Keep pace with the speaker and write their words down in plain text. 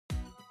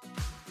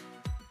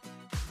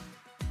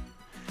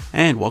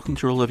and welcome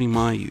to Reliving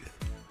My Youth.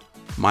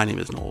 My name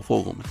is Noel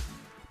Fogelman.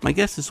 My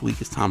guest this week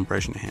is Tom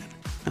Bresnahan.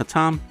 Now,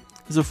 Tom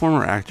is a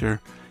former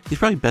actor. He's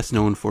probably best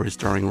known for his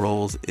starring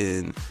roles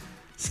in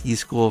Ski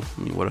School.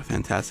 I mean, what a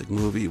fantastic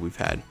movie. We've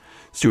had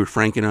Stuart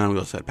Franken on. We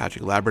also had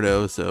Patrick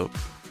Labrador. So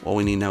all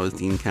we need now is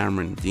Dean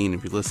Cameron. Dean,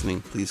 if you're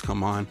listening, please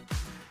come on.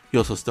 He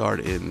also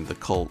starred in the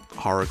cult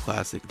horror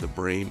classic, The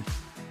Brain.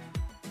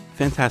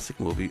 Fantastic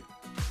movie.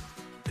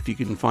 If you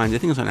can find it, I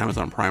think it's on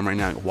Amazon Prime right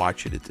now.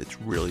 Watch it. It's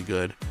really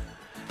good.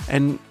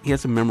 And he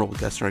has some memorable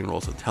guest starring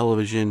roles on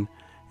television.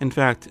 In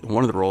fact, in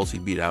one of the roles, he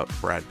beat out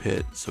Brad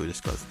Pitt, so we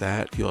discussed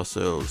that. He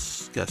also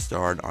guest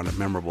starred on a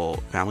memorable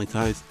Family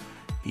Ties.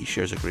 He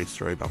shares a great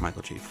story about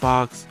Michael J.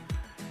 Fox.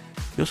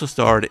 He also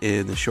starred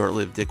in the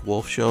short-lived Dick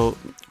Wolf show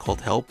called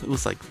Help. It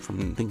was like from,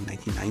 I think,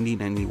 1990,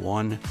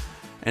 91.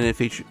 And it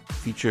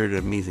featured an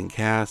amazing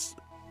cast.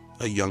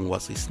 A young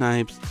Wesley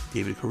Snipes,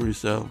 David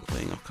Caruso,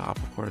 playing a cop,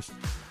 of course.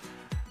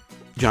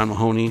 John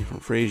Mahoney from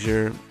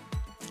Frasier.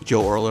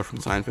 Joe Orler from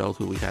Seinfeld,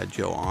 who we had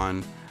Joe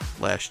on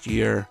last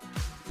year.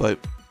 But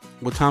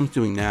what Tom's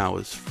doing now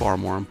is far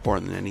more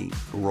important than any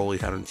role he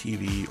had on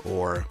TV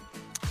or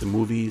the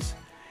movies.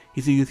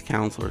 He's a youth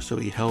counselor, so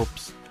he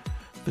helps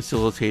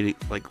facilitate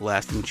like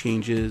lasting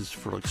changes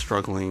for like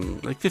struggling,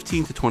 like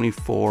 15 to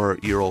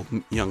 24-year-old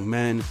young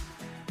men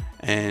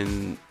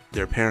and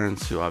their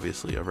parents, who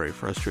obviously are very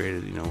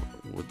frustrated,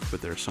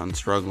 with their son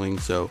struggling.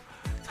 So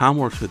Tom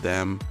works with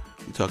them.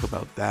 We talk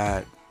about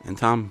that. And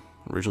Tom,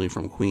 originally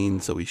from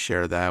Queens, so we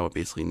share that. We're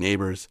basically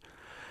neighbors.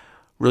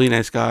 Really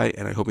nice guy,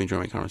 and I hope you enjoy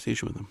my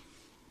conversation with him.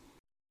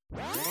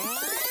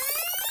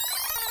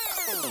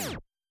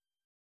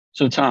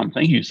 So, Tom,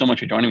 thank you so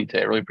much for joining me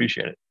today. I really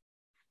appreciate it.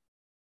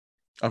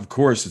 Of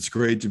course, it's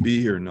great to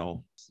be here,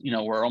 Noel.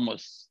 We're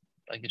almost,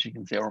 I guess you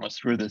can say, we're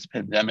almost through this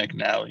pandemic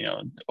now,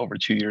 over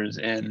 2 years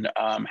in.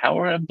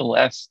 How have the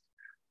last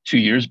 2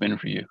 years been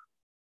for you?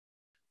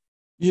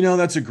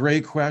 That's a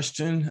great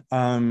question.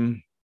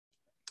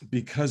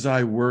 Because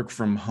I work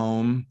from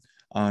home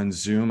on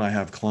Zoom, I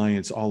have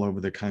clients all over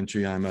the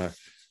country. I'm a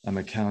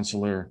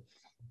counselor,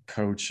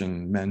 coach,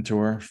 and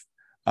mentor.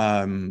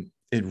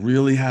 It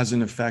really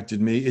hasn't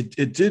affected me.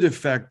 It did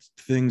affect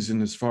things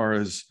in as far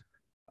as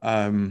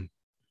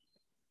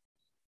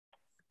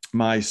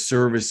my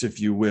service, if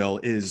you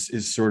will,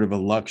 is sort of a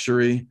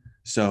luxury.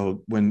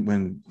 So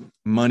when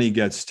money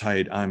gets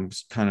tight, I'm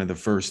kind of the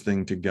first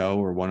thing to go,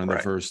 or one of the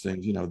first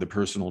things, the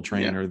personal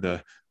trainer,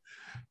 the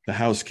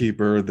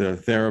housekeeper, the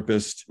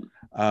therapist.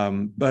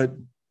 But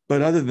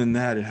other than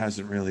that, it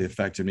hasn't really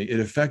affected me. It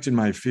affected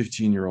my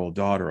 15-year-old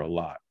daughter a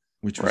lot,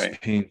 which was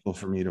painful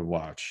for me to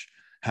watch,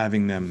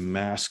 having them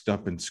masked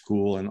up in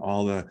school and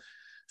all the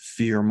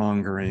fear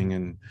mongering.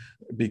 And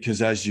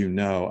because, as you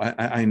know,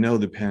 I know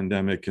the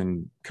pandemic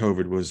and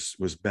COVID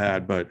was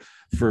bad, but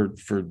for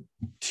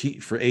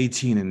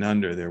 18 and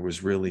under, there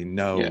was really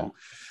no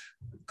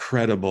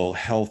credible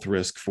health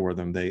risk for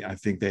them. I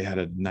think they had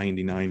a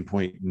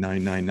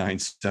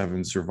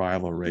 99.9997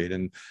 survival rate.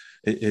 And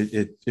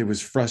it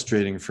was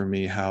frustrating for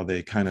me how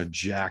they kind of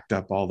jacked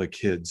up all the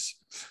kids,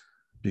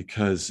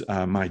 because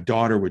my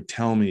daughter would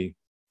tell me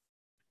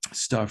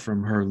stuff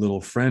from her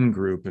little friend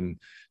group and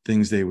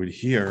things they would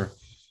hear,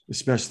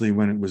 especially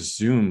when it was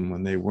Zoom,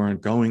 when they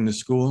weren't going to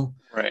school,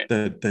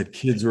 that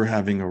kids were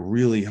having a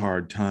really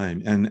hard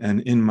time.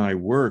 And in my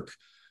work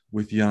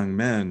with young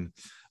men,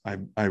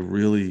 I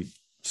really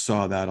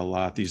saw that a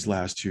lot these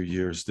last 2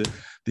 years.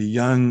 The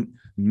young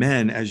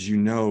men, as you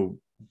know,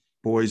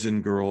 boys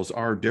and girls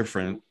are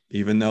different,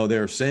 even though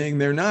they're saying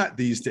they're not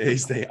these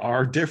days. They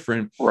are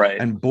different.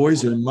 And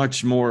boys are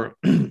much more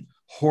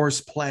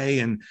horseplay,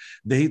 and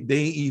they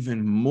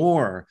even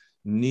more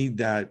need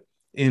that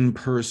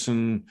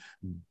in-person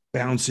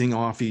bouncing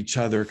off each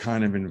other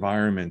kind of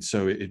environment.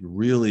 So it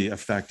really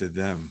affected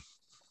them.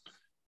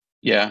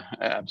 Yeah,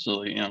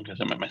 absolutely.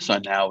 Because my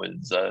son now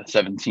is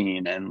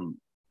 17, and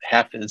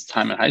half his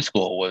time in high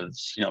school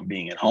was,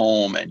 being at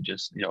home and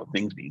just,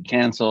 things being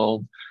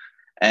canceled.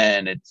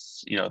 And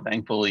it's,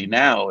 thankfully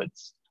now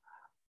it's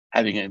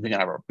having a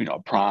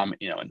prom,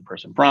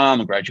 in-person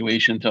prom, a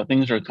graduation. So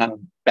things are kind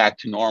of back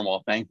to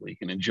normal. Thankfully, he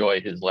can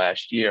enjoy his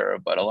last year.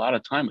 But a lot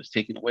of time was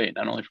taken away,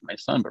 not only from my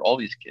son, but all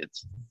these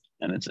kids.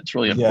 And it's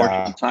really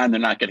unfortunate the time they're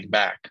not getting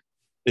back.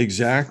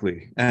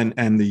 Exactly.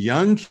 And the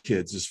young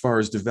kids, as far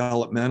as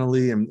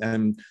developmentally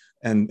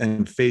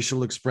and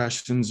facial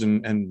expressions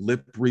and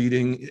lip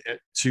reading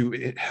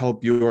to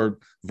help your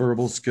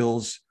verbal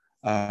skills,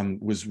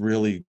 was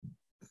really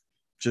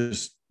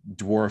just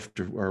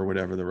dwarfed, or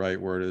whatever the right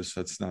word is.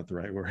 That's not the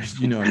right word.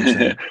 You know what I'm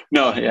saying?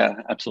 No, yeah,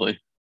 absolutely.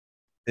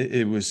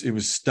 It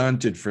was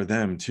stunted for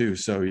them too.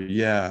 So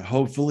yeah,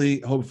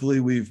 hopefully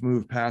we've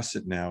moved past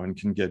it now and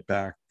can get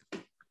back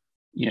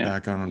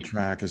on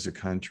track as a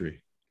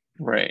country.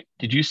 Right.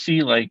 Did you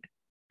see,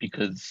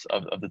 because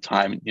of the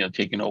time,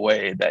 taken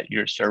away, that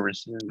your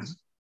services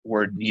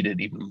were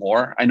needed even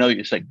more? I know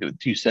you said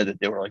that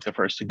they were like the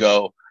first to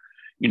go,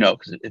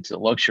 because it's a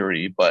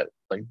luxury, but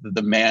like the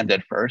demand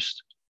at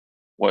first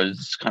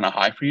was kind of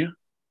high for you.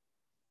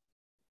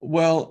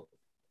 Well,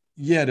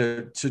 yeah,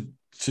 to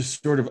to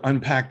sort of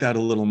unpack that a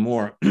little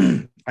more,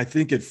 I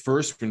think at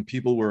first when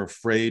people were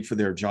afraid for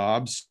their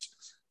jobs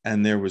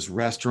and there was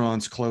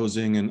restaurants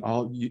closing and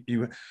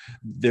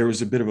there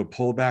was a bit of a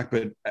pullback,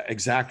 but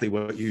exactly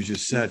what you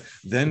just said,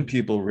 then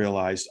people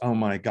realized, oh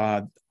my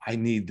God, I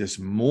need this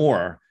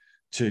more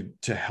to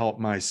help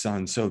my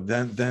son. So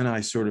then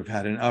I sort of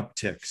had an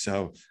uptick.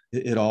 So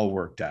it all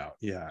worked out.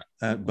 Yeah.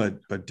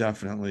 But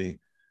definitely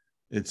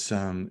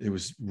it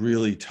was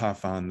really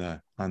tough on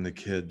the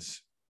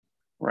kids.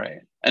 Right.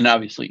 And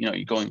obviously,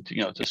 you're going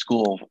to, to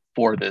school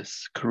for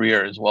this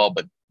career as well,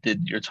 but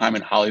did your time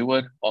in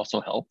Hollywood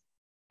also help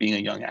being a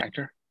young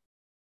actor?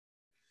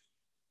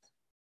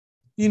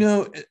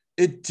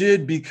 It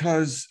did,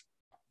 because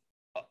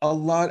a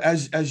lot,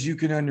 as you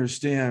can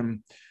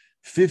understand,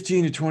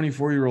 15 to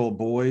 24-year-old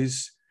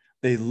boys,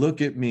 they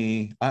look at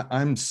me.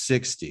 I'm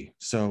 60,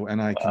 so,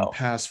 and I can Wow.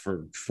 pass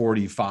for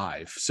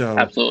 45. So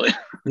Absolutely.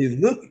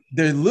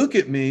 they look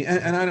at me,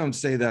 and I don't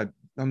say that,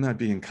 I'm not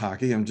being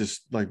cocky, I'm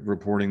just like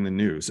reporting the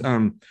news.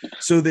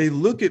 So they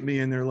look at me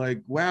and they're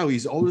like, wow,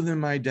 he's older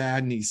than my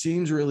dad and he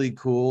seems really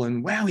cool,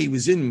 and wow, he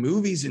was in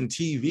movies and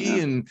TV.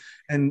 Yeah.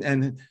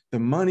 And the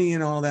money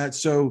and all that.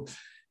 So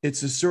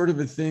it's a sort of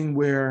a thing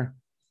where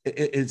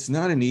it's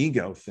not an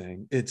ego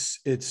thing.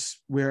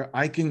 It's where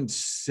I can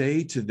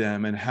say to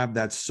them and have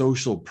that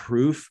social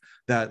proof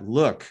that,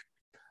 look,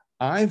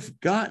 I've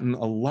gotten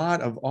a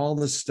lot of all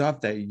the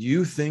stuff that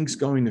you think's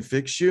going to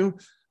fix you.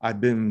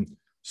 I've been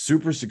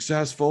super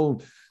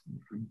successful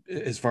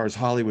as far as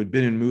Hollywood,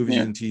 been in movies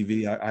Yeah. and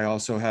TV. I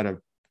also had a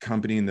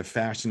company in the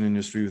fashion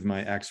industry with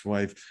my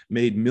ex-wife,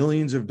 made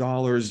millions of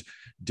dollars,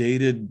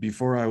 dated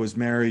before I was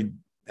married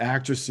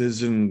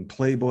actresses and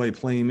Playboy,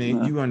 Playmate,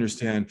 Yeah. you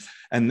understand,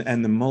 and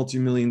the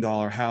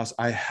multi-million-dollar house.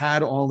 I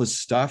had all the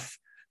stuff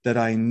that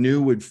I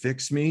knew would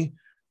fix me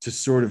to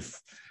sort of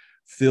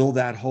fill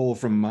that hole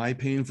from my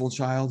painful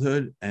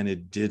childhood, and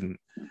it didn't.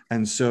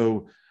 And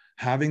so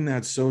having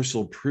that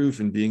social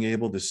proof and being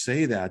able to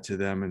say that to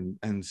them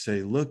and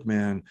say, look,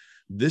 man,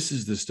 this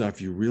is the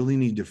stuff you really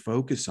need to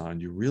focus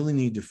on. You really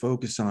need to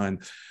focus on.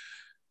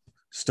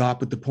 Stop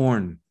with the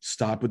porn,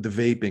 stop with the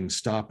vaping,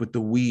 stop with the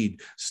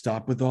weed,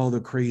 stop with all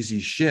the crazy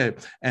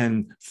shit,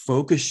 and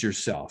focus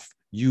yourself.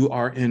 You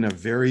are in a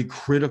very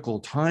critical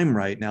time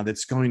right now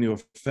that's going to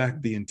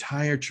affect the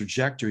entire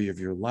trajectory of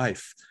your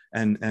life.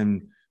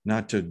 And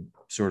not to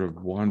sort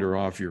of wander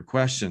off your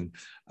question,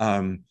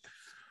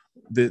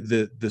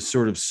 the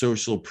sort of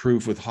social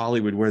proof with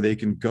Hollywood, where they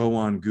can go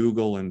on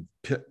Google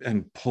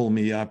and pull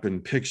me up in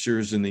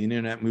pictures in the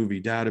Internet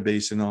Movie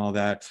Database and all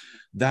that,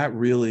 that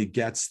really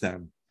gets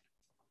them.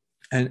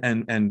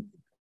 And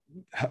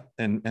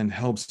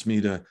helps me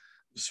to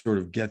sort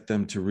of get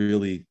them to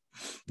really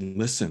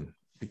listen,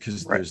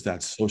 because Right. there's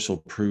that social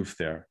proof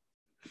there.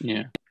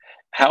 Yeah.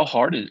 How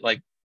hard is,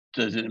 like,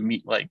 does it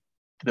meet, like,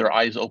 do their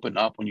eyes open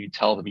up when you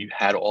tell them you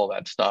had all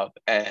that stuff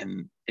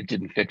and it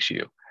didn't fix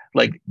you?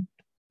 Like,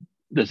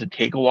 does it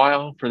take a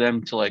while for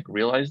them to like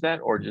realize that,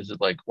 or is it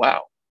like,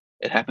 wow,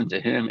 it happened to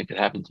him, it could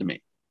happen to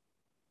me?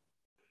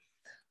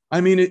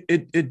 I mean,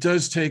 it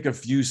does take a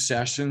few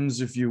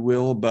sessions, if you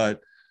will,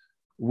 but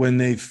when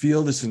they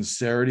feel the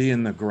sincerity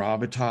and the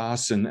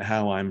gravitas and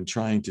how I'm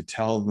trying to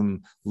tell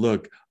them,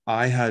 look,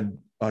 I had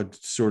a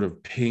sort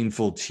of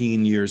painful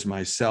teen years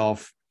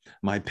myself.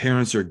 My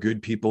parents are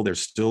good people. They're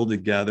still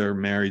together,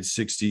 married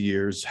 60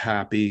 years,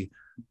 happy,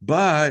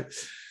 but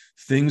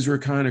things were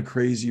kind of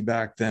crazy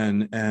back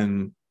then.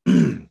 And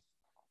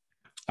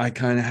I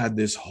kind of had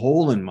this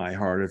hole in my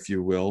heart, if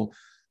you will,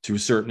 to a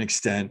certain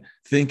extent,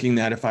 thinking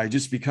that if I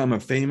just become a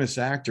famous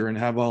actor and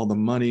have all the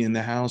money in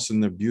the house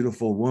and the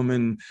beautiful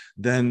woman,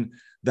 then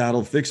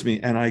that'll fix me.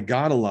 And I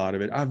got a lot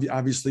of it.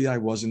 Obviously, I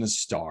wasn't a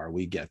star.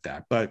 We get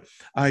that. But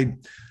I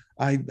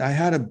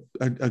had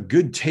a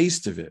good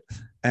taste of it,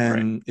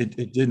 and Right.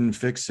 it didn't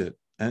fix it.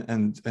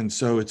 And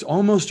so it's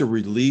almost a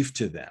relief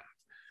to them,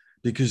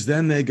 because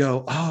then they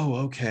go, oh,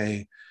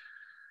 okay.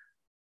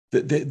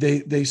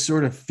 They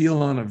sort of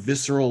feel on a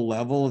visceral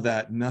level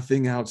that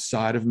nothing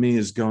outside of me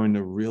is going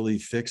to really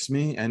fix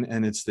me,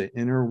 and it's the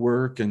inner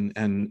work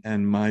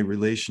and my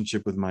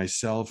relationship with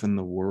myself and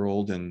the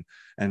world, and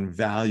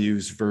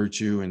values,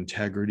 virtue,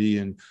 integrity,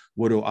 and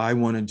what do I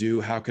want to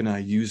do? How can I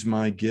use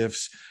my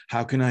gifts?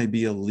 How can I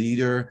be a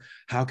leader?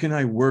 How can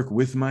I work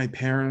with my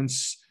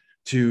parents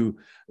to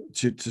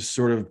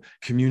sort of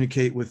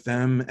communicate with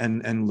them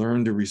and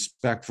learn to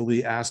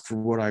respectfully ask for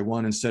what I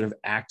want instead of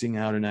acting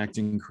out and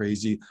acting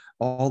crazy?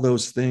 All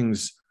those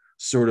things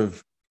sort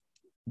of,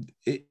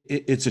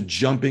 it's a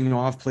jumping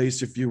off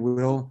place, if you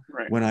will,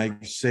 Right. when I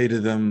say to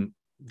them,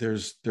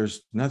 there's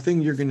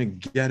nothing you're going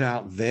to get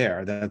out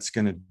there that's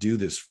going to do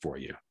this for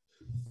you.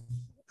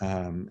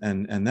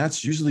 And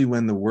that's usually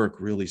when the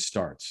work really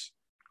starts,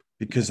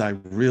 because I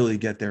really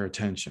get their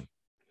attention.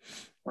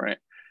 Right.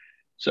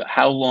 So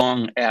how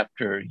long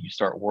after you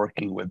start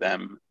working with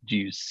them do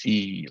you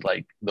see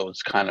like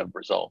those kind of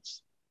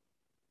results?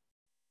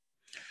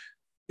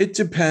 It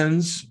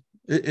depends.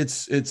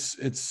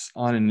 It's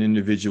on an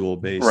individual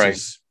Right.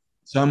 basis.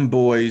 Some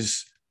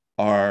boys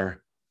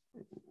are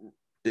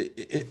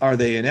are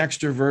they an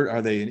extrovert?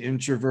 Are they an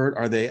introvert?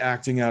 Are they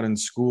acting out in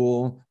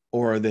school?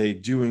 Or are they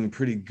doing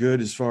pretty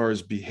good as far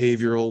as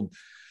behavioral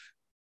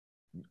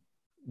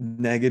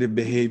negative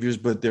behaviors,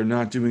 but they're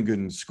not doing good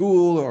in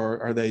school?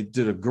 Or are they,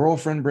 did a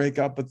girlfriend break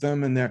up with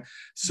them? And they're,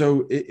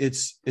 so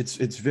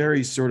it's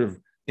very sort of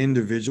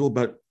individual,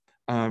 but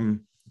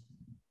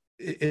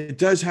it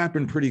does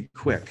happen pretty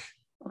quick.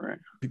 Right.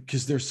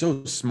 Because they're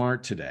so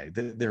smart today.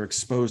 They're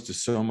exposed to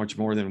so much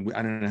more than,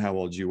 I don't know how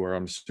old you were.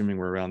 I'm assuming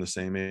we're around the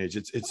same age.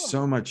 It's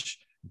so much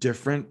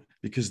different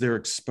because they're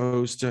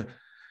exposed to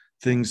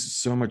things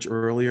so much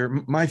earlier.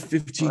 My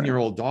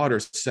 15-year-old daughter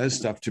says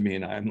stuff to me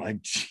and I'm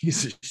like,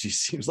 Jesus, she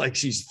seems like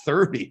she's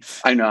 30.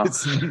 I know.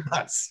 It's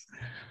nuts.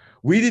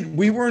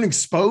 We weren't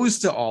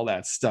exposed to all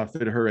that stuff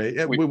at her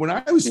age. When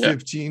I was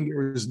 15,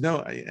 there was no,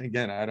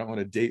 again, I don't want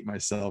to date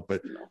myself,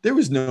 but there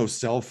was no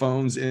cell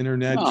phones,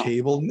 internet,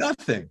 cable,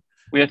 nothing.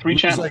 We had 3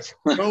 channels.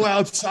 Like, go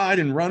outside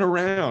and run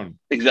around.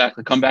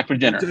 Exactly. Come back for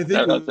dinner. I think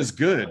it was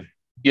good.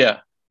 Yeah,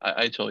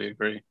 I totally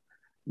agree.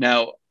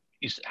 Now,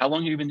 how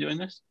long have you been doing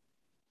this?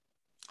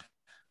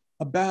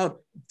 About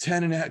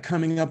 10 and a half,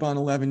 coming up on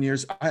 11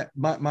 years.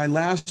 My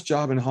last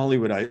job in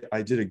Hollywood,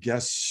 I did a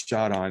guest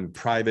shot on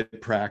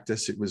Private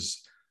Practice. It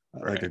was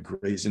like a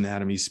Grey's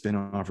Anatomy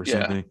spinoff or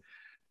something.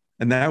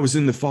 And that was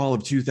in the fall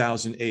of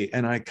 2008.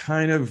 And I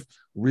kind of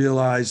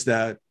realized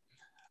that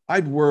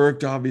I'd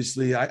worked,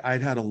 obviously,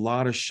 I'd had a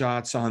lot of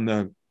shots on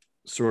the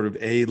sort of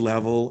A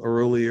level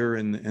earlier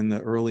in the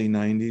early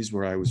 90s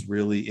where I was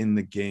really in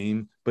the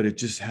game, but it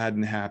just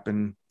hadn't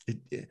happened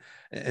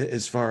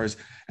as far as,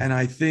 and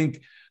I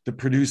think the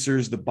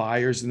producers, the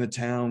buyers in the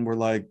town were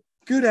like,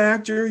 good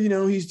actor, you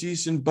know, he's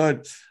decent,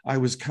 but I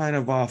was kind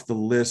of off the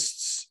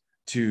lists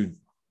to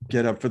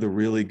get up for the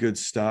really good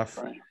stuff.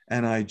 Right.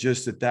 And I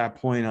just, at that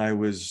point, I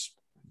was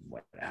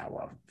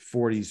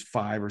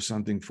 45 or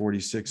something,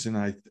 46. And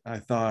I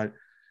thought,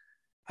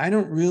 I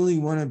don't really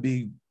want to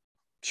be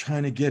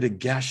trying to get a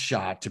guest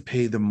shot to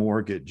pay the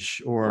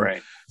mortgage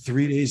or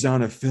 3 days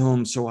on a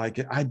film. So I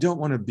don't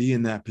want to be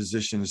in that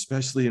position,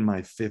 especially in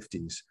my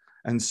 50s.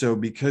 And so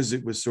because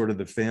it was sort of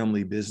the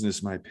family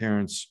business, my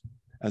parents,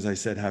 as I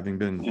said, having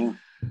been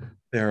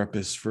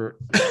therapists for,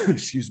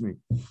 excuse me,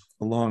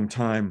 a long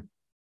time,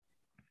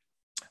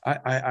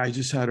 I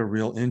just had a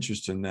real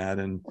interest in that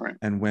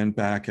and went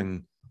back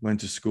and went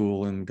to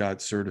school and got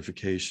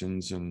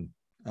certifications and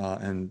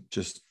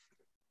just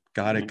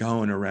got it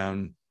going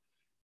around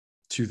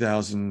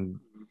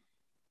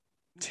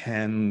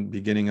 2010,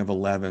 beginning of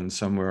 11,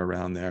 somewhere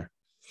around there.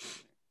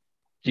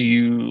 Do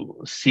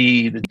you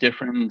see the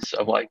difference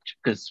of like,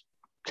 because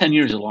 10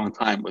 years is a long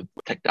time with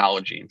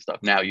technology and stuff.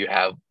 Now you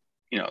have,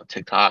 you know,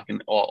 TikTok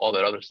and all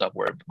that other stuff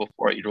where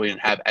before you really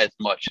didn't have as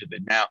much of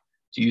it. Now,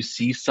 do you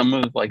see some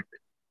of like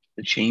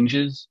the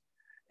changes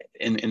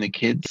in the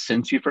kids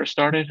since you first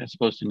started as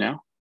opposed to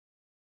now?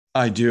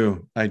 I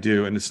do.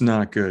 And it's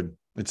not good.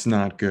 It's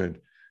not good.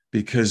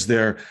 Because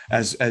they're,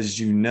 as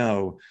you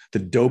know, the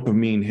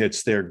dopamine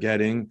hits they're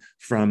getting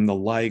from the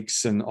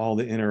likes and all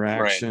the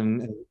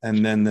interaction,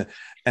 and then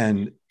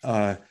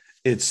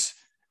it's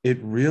a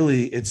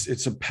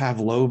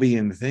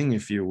Pavlovian thing,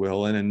 if you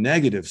will, in a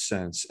negative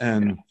sense,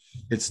 and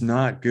it's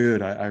not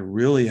good. I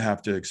really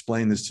have to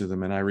explain this to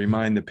them, and I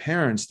remind the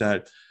parents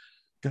that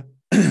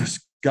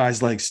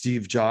guys like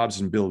Steve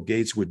Jobs and Bill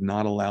Gates would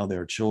not allow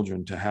their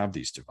children to have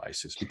these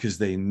devices because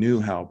they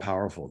knew how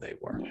powerful they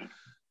were.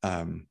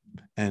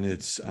 And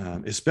it's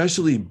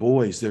especially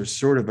boys, there's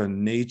sort of a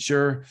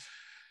nature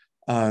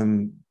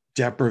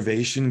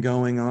deprivation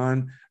going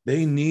on.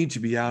 They need to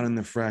be out in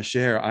the fresh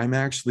air. I'm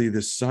actually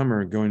this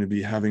summer going to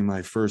be having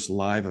my first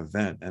live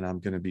event, and I'm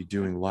going to be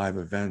doing live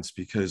events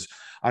because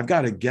I've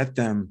got to get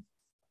them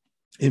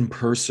in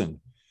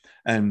person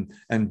and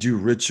do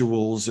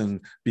rituals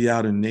and be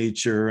out in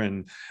nature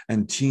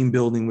and team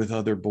building with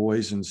other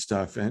boys and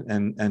stuff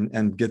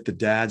and get the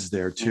dads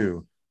there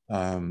too.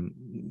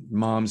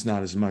 Moms,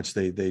 not as much.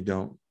 They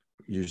don't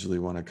usually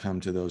want to come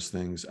to those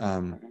things.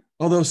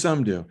 Although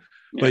some do,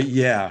 but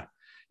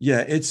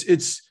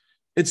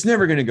it's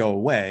never going to go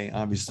away.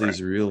 Obviously,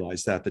 as you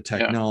realize that the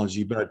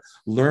technology, but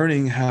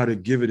learning how to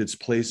give it its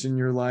place in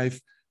your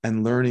life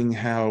and learning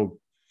how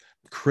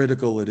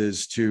critical it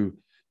is to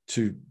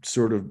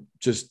sort of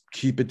just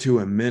keep it to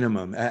a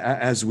minimum.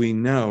 As we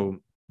know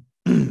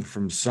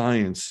from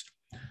science,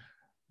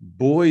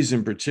 boys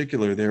in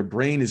particular, their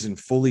brain isn't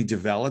fully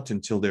developed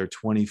until they're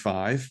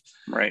 25,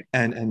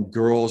 and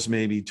girls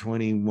maybe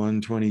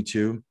 21,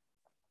 22.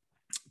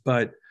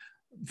 But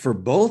for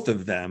both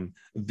of them,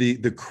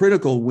 the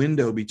critical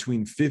window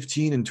between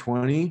 15 and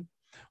 20,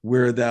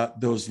 where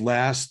those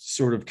last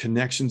sort of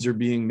connections are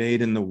being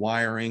made and the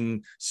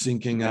wiring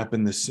syncing up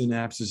and the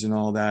synapses and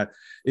all that,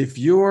 if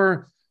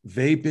you're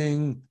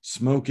vaping,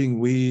 smoking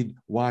weed,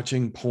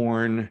 watching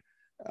porn,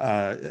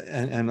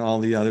 and all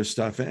the other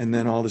stuff, and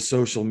then all the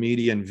social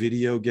media and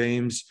video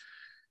games,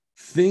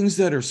 things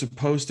that are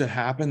supposed to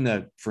happen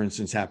that, for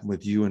instance, happen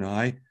with you and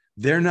I,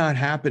 they're not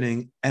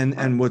happening.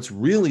 And what's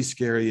really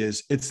scary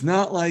is it's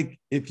not like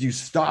if you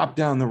stop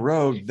down the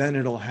road, then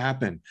it'll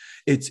happen.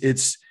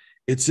 It's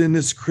it's in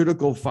this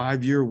critical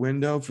 5-year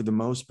window for the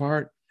most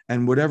part,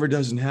 and whatever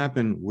doesn't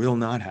happen will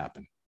not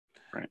happen.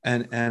 Right.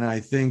 And I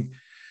think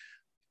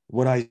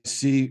what I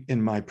see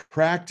in my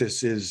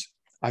practice is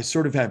I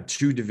sort of have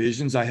two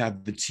divisions. I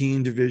have the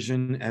teen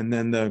division and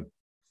then the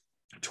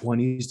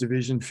 20s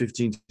division,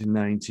 15 to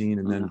 19,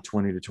 and then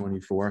 20 to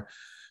 24.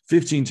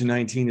 15 to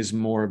 19 is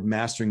more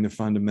mastering the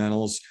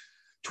fundamentals.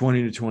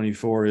 20 to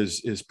 24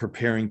 is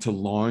preparing to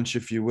launch,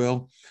 if you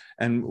will.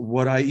 And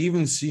what I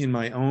even see in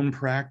my own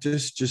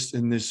practice, just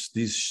in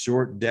these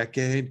short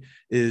decade,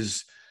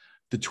 is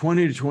the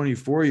 20 to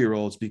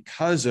 24-year-olds,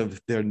 because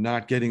of they're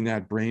not getting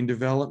that brain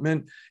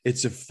development,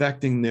 it's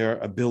affecting their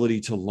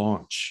ability to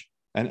launch.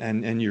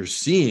 And you're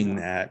seeing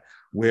that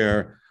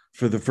where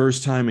for the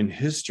first time in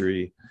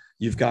history,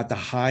 you've got the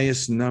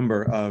highest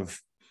number of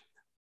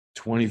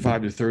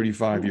 25 to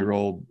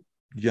 35-year-old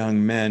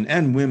young men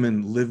and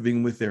women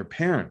living with their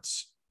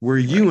parents, where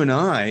you and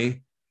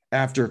I,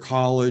 after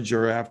college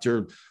or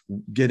after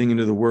getting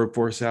into the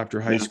workforce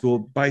after high school,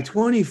 by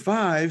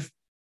 25,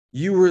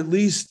 you were at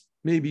least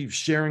maybe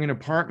sharing an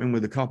apartment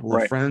with a couple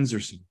of friends or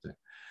something.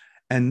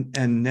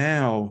 And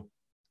now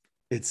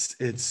it's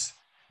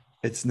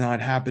not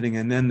happening.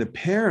 And then the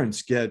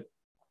parents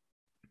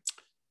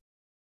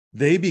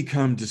they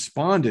become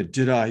despondent.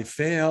 Did I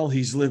fail?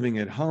 He's living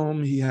at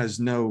home. He has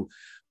no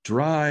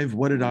drive.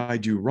 What did I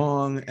do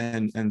wrong?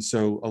 And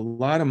so a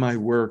lot of my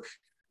work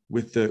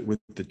with the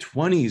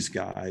 20s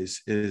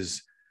guys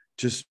is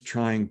just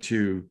trying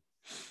to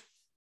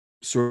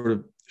sort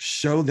of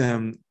show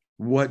them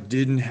what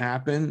didn't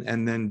happen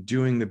and then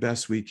doing the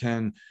best we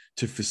can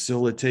to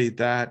facilitate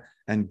that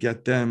and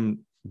get them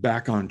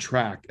back on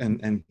track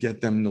and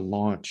get them to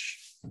launch.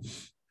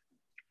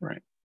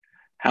 Right.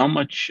 How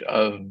much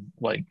of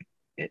like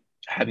it,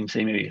 having,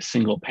 say, maybe a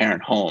single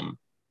parent home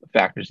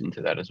factors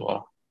into that as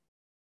well?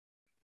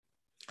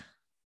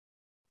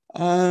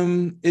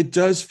 It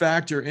does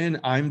factor in.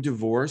 I'm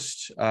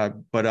divorced,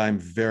 but I'm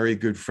very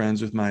good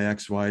friends with my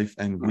ex-wife,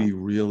 and we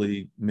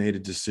really made a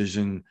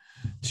decision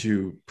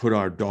to put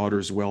our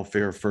daughter's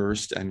welfare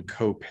first and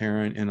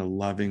co-parent in a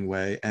loving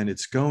way. And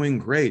it's going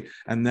great.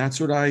 And that's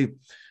what I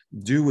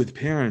do with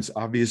parents.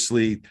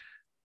 Obviously,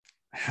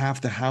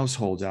 half the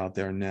households out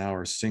there now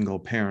are single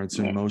parents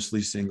and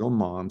mostly single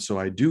moms. So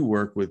I do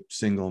work with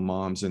single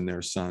moms and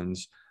their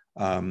sons,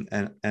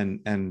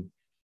 and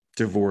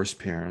divorced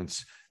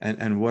parents.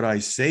 And what I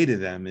say to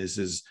them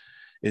is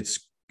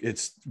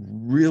it's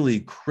really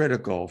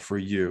critical for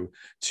you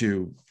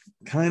to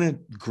kind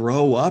of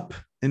grow up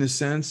in a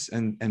sense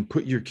and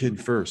put your kid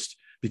first,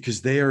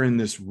 because they are in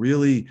this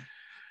really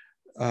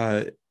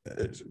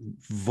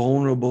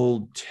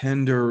vulnerable,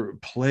 tender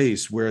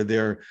place where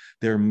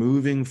they're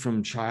moving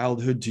from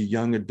childhood to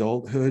young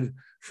adulthood,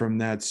 from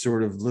that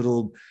sort of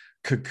little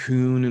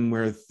cocoon and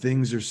where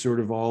things are sort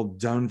of all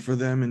done for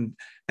them.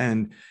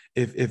 And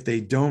if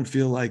they don't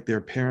feel like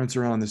their parents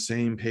are on the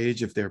same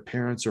page, if their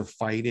parents are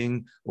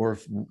fighting, or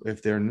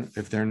if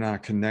they're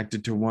not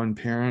connected to one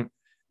parent,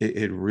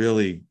 it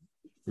really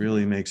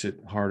makes it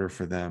harder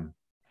for them.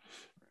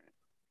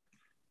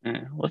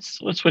 Let's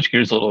switch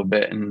gears a little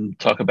bit and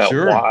talk about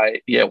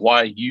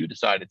why you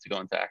decided to go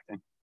into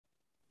acting.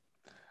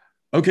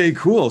 Okay,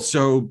 cool.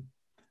 So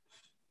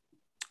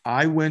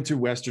I went to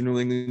Western New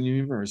England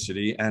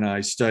University and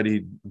I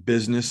studied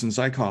business and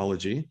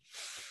psychology.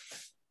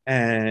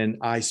 And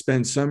I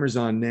spent summers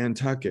on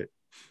Nantucket,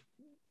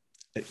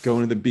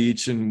 going to the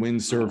beach and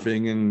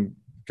windsurfing and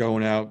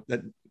going out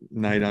at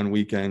night on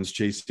weekends,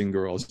 chasing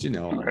girls,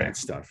 all that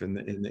stuff in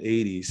the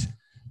 80s.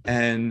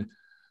 And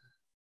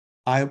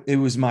it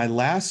was my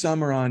last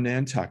summer on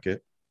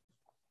Nantucket,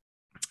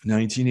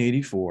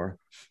 1984,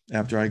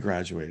 after I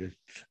graduated.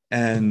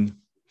 And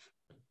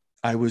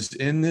I was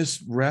in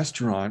this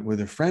restaurant with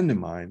a friend of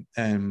mine,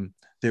 and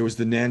there was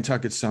the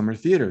Nantucket Summer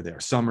Theater there,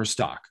 summer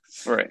stock.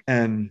 Right.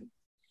 And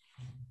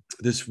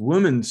this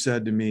woman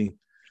said to me,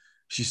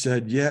 she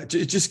said, it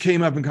just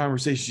came up in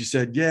conversation. She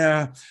said,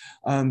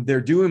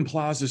 they're doing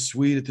Plaza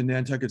Suite at the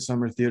Nantucket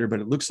Summer Theater, but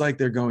it looks like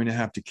they're going to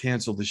have to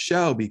cancel the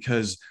show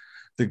because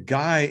the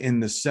guy in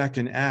the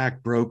second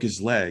act broke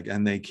his leg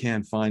and they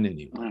can't find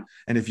anyone.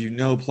 And if you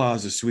know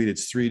Plaza Suite,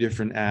 it's 3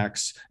 different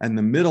acts. And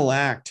the middle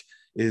act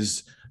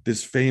is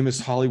this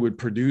famous Hollywood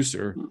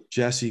producer,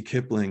 Jesse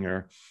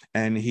Kiplinger.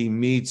 And he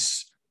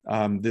meets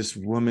this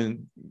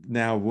woman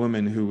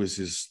who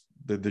was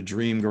the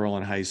dream girl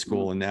in high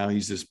school. And now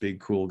he's this big,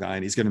 cool guy.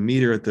 And he's going to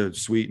meet her at the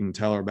suite and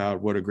tell her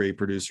about what a great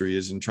producer he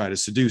is and try to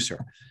seduce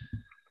her.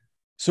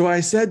 So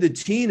I said to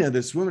Tina,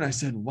 this woman, I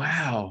said,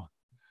 wow,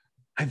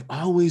 I've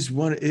always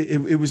wanted,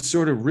 it was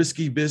sort of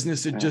risky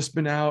business. Had just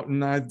been out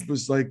and I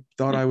was like,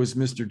 thought I was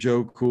Mr.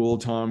 Joe Cool,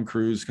 Tom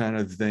Cruise kind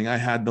of thing. I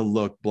had the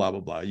look, blah, blah,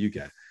 blah. You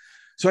get it.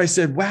 So I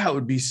said, wow, it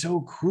would be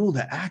so cool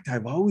to act.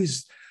 I've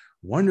always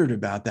wondered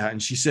about that.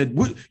 And she said,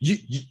 what,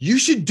 you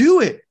should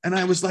do it. And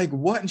I was like,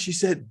 what? And she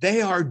said,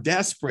 they are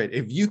desperate.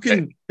 If you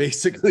can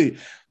basically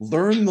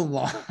learn the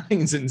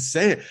lines and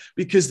say it,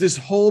 because this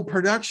whole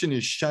production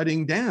is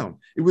shutting down.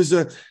 It was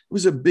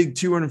a big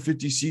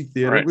 250 seat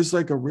theater. Right. It was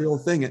like a real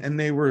thing. And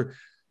they were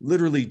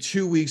literally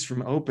 2 weeks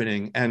from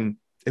opening, and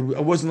it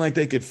wasn't like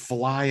they could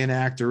fly an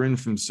actor in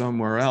from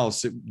somewhere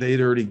else. They'd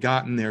already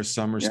gotten their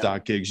summer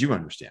stock gigs. You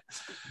understand.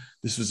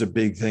 This was a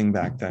big thing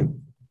back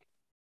then.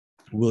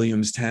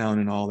 Williamstown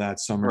and all that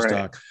summer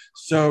stock.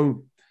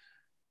 So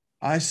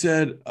I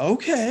said,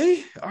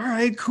 okay, all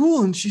right,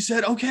 cool. And she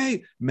said,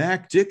 okay.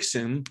 Mac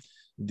Dixon,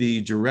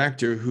 the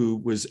director, who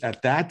was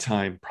at that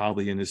time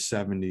probably in his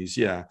 70s.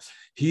 Yeah.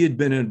 He had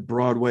been a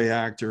Broadway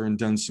actor and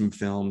done some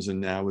films, and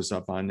now was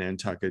up on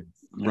Nantucket,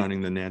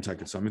 running the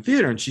Nantucket Summer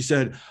Theater. And she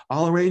said,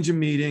 I'll arrange a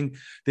meeting.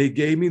 They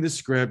gave me the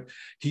script.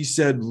 He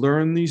said,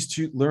 learn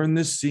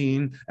this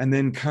scene, and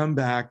then come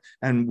back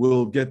and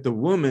we'll get the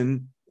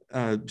woman.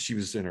 She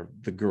was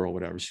the girl,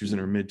 whatever. She was in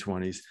her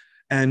mid-20s.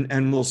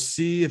 And we'll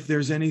see if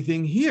there's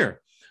anything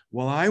here.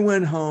 Well, I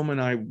went home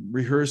and I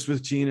rehearsed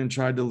with Gene and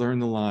tried to learn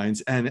the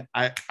lines. And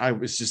I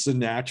was just a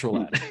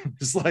natural at it.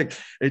 It's like,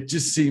 it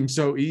just seemed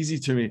so easy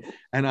to me.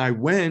 And I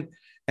went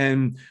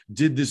and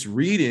did this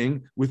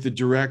reading with the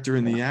director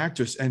and the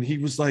actress. And he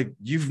was like,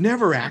 you've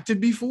never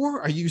acted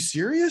before? Are you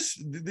serious?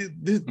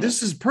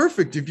 This is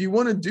perfect. If you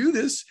want to do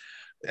this.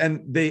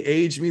 And they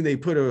aged me. They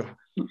put a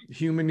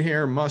human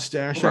hair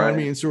mustache on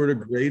me and sort of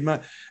grade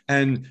my,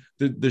 and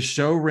the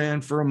show ran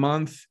for a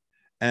month,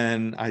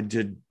 and I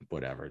did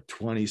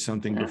 20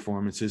 something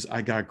performances.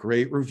 I got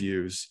great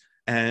reviews,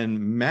 and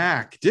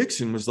Mac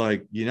Dixon was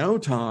like,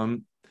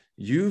 Tom,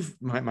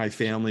 my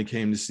family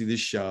came to see this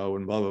show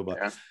and blah, blah,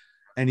 blah.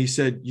 And he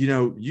said,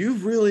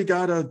 you've really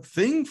got a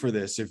thing for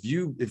this. If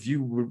you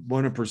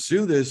want to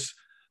pursue this,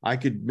 I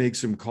could make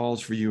some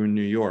calls for you in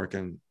New York.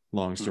 And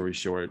long story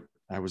short,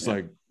 I was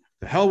like,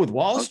 the hell with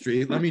Wall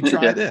Street. Let me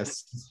try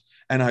this.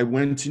 And I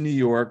went to New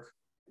York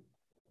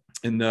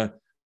in the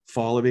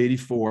fall of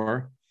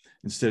 '84,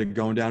 instead of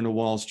going down to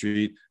Wall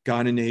Street,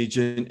 got an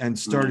agent and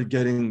started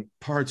getting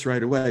parts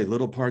right away,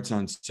 little parts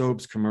on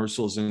soaps,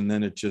 commercials. And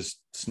then it just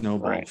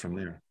snowballed from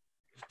there.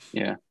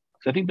 Yeah.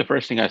 So I think the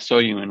first thing I saw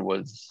you in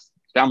was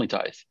Family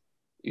Ties.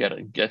 You got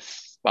a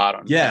guest spot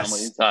on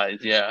Family Ties.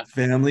 Yeah.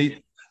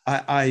 Family.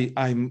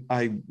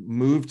 I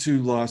moved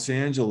to Los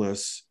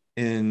Angeles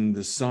in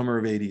the summer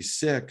of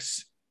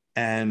 '86,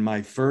 and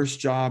my first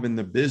job in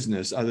the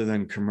business, other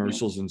than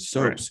commercials and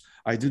soaps,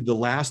 I did The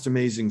Last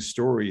Amazing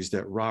Stories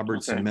that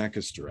Robert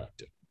Zemeckis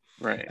directed.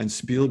 Right. And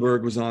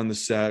Spielberg was on the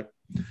set.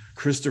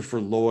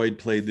 Christopher Lloyd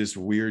played this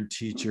weird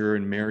teacher,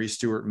 and Mary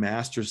Stuart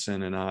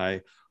Masterson and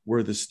I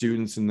were the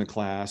students in the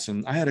class.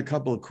 And I had a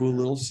couple of cool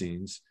little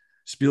scenes.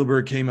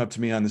 Spielberg came up to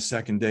me on the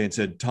second day and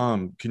said,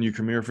 Tom, can you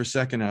come here for a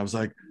second? And I was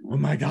like, oh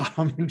my God,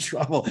 I'm in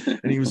trouble.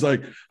 And he was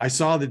like, I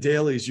saw the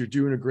dailies. You're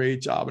doing a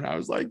great job. And I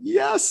was like,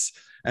 yes.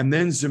 And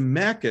then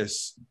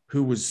Zemeckis,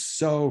 who was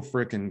so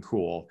freaking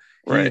cool.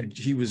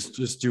 He was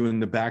just doing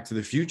the Back to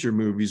the Future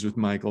movies with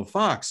Michael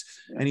Fox.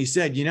 And he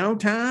said,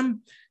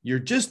 Tom, you're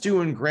just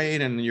doing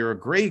great. And you're a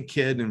great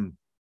kid. And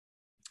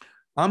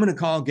I'm going to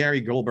call Gary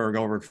Goldberg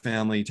over at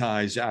Family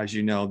Ties, as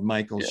you know,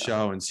 Michael's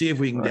show, and see if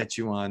we can get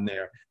you on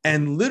there.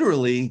 And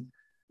literally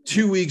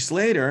 2 weeks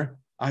later,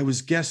 I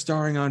was guest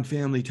starring on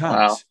Family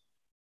Ties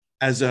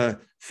as a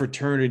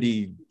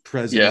fraternity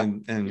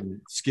president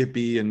and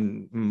Skippy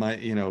and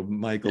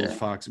Michael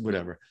Fox,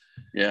 whatever.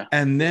 Yeah.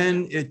 And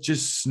then it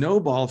just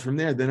snowballed from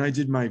there. Then I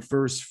did my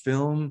first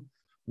film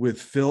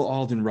with Phil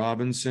Alden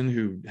Robinson,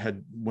 who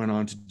went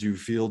on to do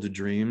Field of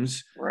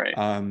Dreams. Right.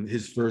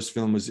 His first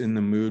film was In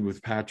the Mood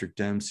with Patrick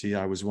Dempsey.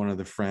 I was one of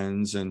the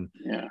friends, and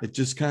it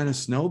just kind of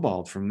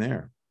snowballed from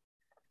there.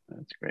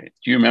 That's great.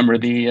 Do you remember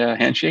the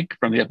handshake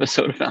from the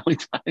episode of Family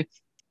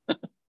Ties?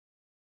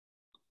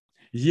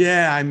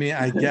 Yeah, I mean,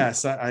 I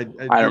guess I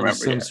remember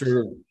some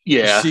sort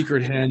of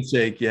secret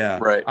handshake. Yeah,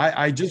 right.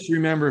 I just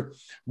remember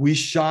we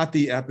shot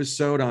the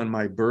episode on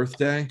my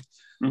birthday.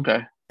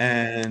 Okay.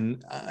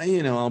 And,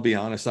 I'll be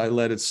honest, I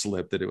let it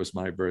slip that it was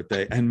my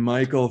birthday. And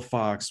Michael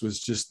Fox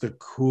was just the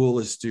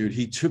coolest dude.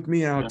 He took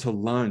me out to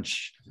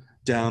lunch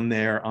down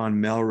there on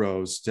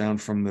Melrose, down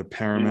from the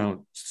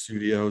Paramount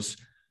Studios,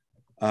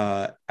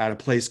 at a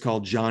place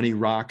called Johnny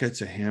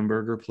Rockets, a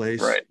hamburger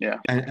place. Right, yeah.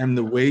 And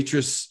the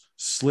waitress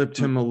slipped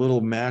him a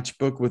little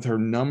matchbook with her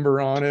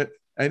number on it.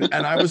 And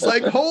I was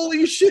like,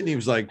 holy shit. And he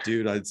was like,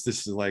 dude, this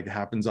is like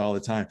happens all the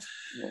time.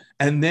 Yeah.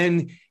 And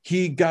then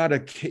he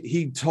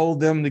told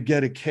them to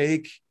get a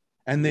cake,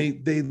 and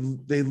they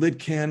lit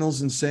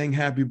candles and sang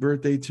happy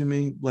birthday to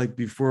me, like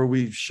before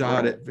we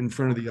shot it in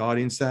front of the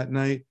audience that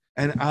night.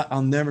 And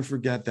I'll never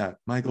forget that.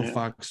 Michael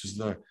Fox was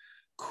the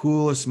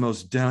coolest,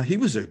 he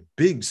was a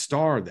big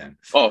star then.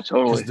 Oh,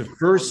 totally.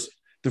 Because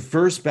the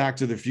first Back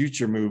to the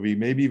Future movie,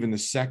 maybe even the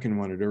second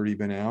one, had already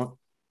been out.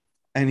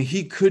 And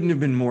he couldn't have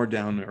been more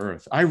down to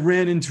earth. I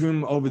ran into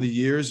him over the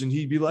years, and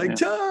he'd be like,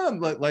 Tom,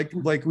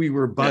 like we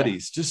were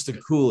buddies, just the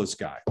coolest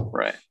guy.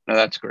 Right. No,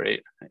 that's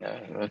great.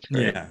 Yeah, that's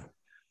great. Yeah.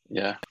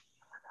 Yeah.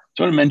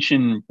 So I want to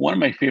mention one of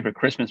my favorite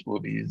Christmas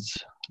movies,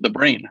 The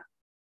Brain.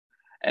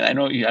 And I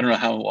don't know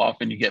how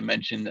often you get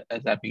mentioned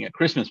as that being a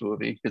Christmas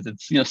movie, because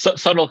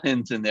it's, subtle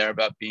hints in there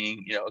about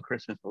being, a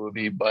Christmas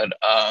movie. But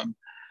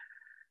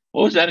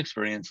What was that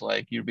experience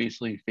like? You're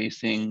basically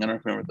facing, I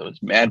don't remember those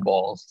mad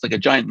balls. It's like a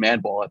giant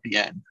mad ball at the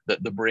end,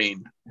 the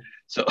brain.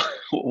 So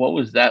what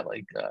was that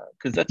like?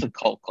 Because that's a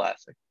cult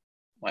classic,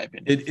 in my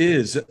opinion. It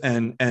is,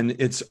 and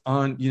it's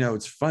on.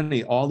 It's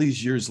funny. All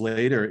these years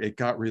later, it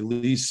got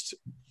released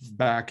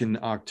back in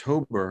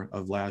October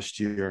of last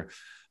year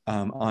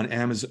on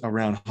Amazon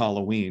around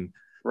Halloween,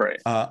 Right.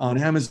 on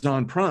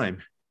Amazon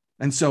Prime.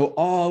 And so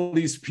all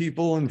these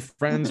people and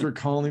friends were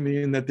calling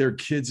me and that their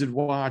kids had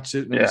watched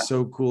it. And it was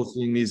so cool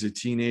seeing me as a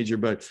teenager.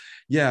 But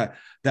yeah,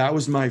 that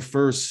was my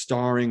first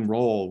starring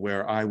role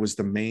where I was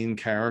the main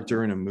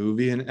character in a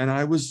movie. And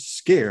I was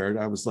scared.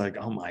 I was like,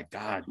 oh my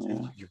God,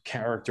 your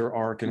character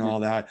arc and all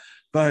that.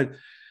 But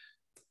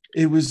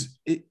it was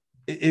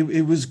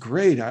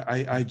great.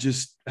 I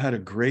just had a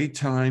great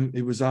time.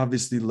 It was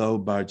obviously low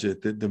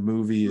budget. The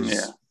movie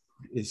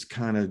is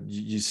kind of,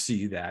 you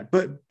see that,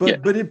 but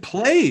it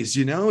plays,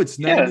 it's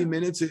 90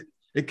 minutes.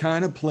 It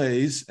kind of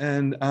plays,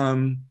 and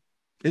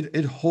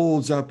it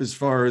holds up as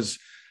far as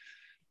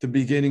the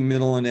beginning,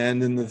 middle, and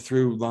end, and the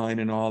through line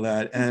and all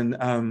that.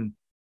 And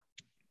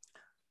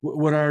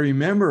what I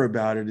remember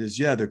about it is,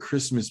 the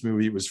Christmas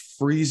movie, it was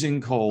freezing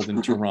cold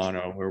in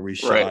Toronto where we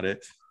shot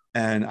it.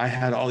 And I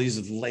had all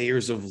these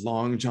layers of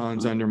long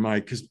johns under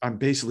because I'm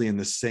basically in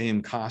the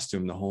same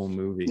costume the whole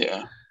movie.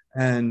 Yeah.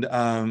 And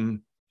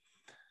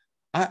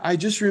I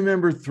just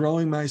remember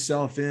throwing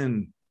myself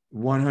in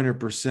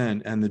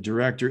 100%. And the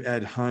director,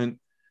 Ed Hunt,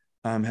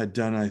 had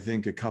done, I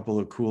think, a couple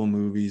of cool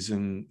movies,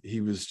 and he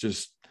was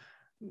just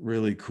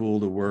really cool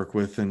to work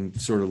with and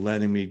sort of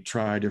letting me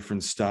try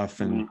different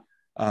stuff. And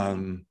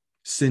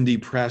Cindy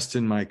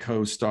Preston, my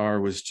co-star,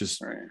 was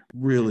just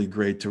really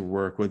great to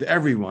work with.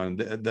 Everyone,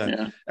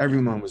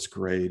 everyone was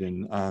great.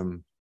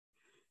 And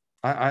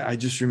I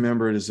just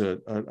remember it as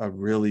a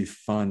really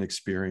fun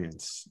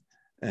experience.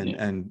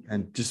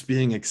 And just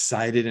being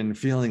excited and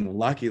feeling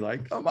lucky,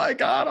 like, oh my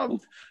God,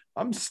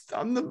 I'm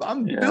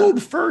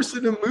billed first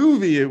in a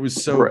movie. It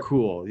was so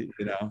cool,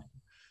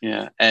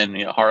 Yeah, and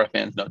horror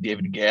fans know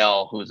David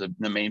Gale, who was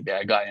the main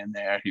bad guy in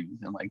there. He was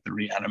in like the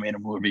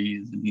Reanimator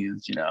movies, and he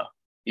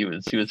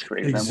was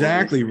great.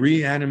 Exactly.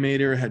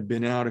 Reanimator had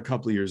been out a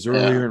couple of years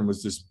earlier and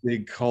was this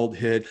big cult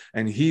hit,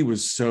 and he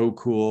was so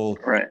cool.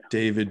 Right.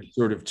 David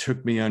sort of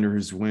took me under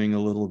his wing a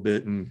little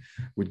bit and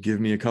would give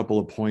me a couple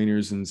of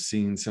pointers and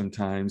scenes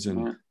sometimes,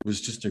 and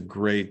was just a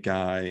great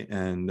guy.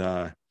 And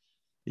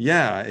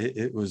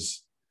it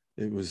was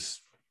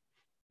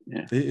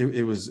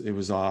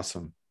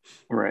awesome.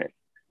 Right.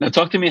 Now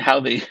talk to me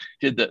how they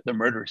did the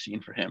murder scene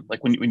for him,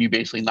 like when you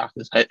basically knocked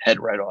his head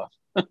right off.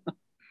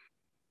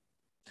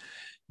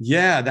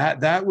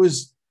 That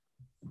was,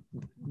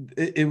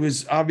 it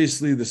was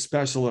obviously, the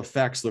special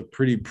effects look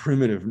pretty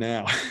primitive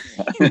now,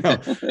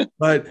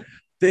 but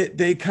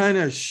they kind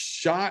of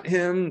shot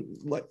him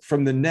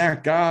from the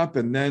neck up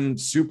and then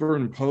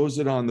superimposed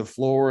it on the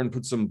floor and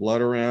put some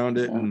blood around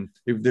it. And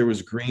there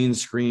was green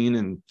screen,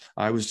 and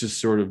I was just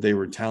sort of, they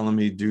were telling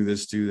me, do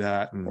this, do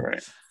that.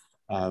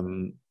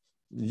 And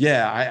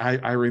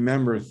I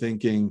remember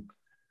thinking,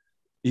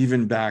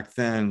 even back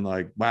then,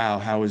 like, wow,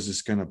 how is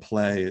this going to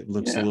play? It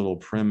looks a little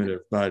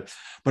primitive, but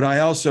I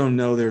also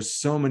know there's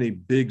so many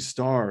big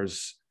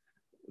stars,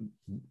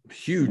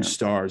 huge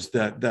stars,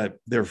 that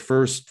their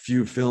first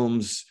few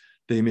films,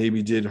 they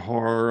maybe did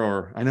horror,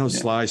 or I know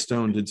Sly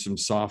Stone did some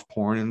soft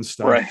porn and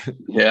stuff. Right.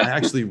 Yeah. I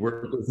actually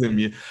worked with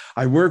him.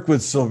 I worked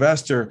with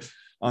Sylvester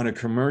on a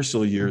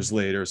commercial years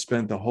later,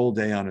 spent the whole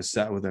day on a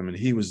set with him, and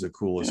he was the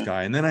coolest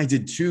guy. And then I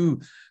did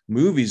 2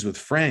 movies with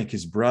Frank,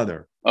 his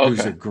brother,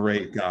 who's a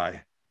great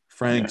guy.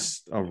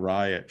 Frank's a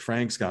riot.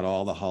 Frank's got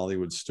all the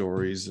Hollywood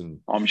stories, and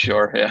I'm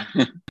sure,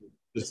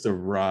 just a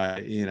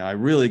riot. I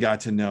really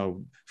got to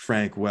know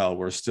Frank well.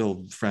 We're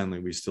still friendly.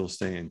 We still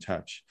stay in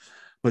touch.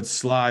 But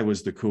Sly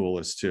was the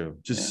coolest too.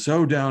 Just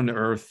so down to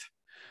earth.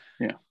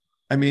 Yeah.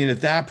 I mean,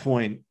 at that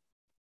point,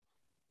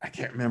 I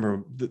can't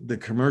remember, the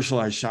commercial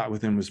I shot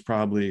with him was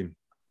probably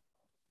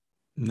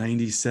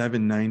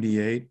 97,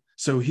 98.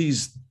 So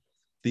he's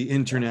the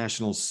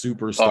international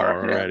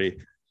superstar already.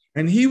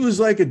 And he was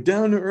like a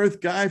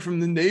down-to-earth guy from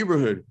the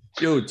neighborhood.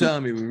 Yo,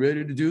 Tommy, we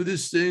ready to do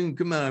this thing?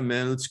 Come on,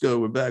 man, let's go.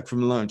 We're back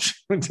from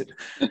lunch.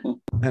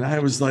 And I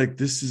was like,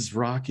 this is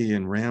Rocky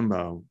and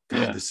Rambo.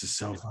 God, this is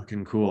so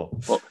fucking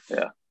cool. Well,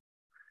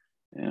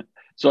 yeah.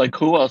 So, like,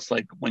 who else,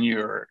 like, when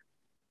you're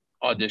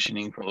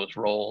auditioning for those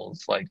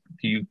roles, like,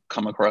 do you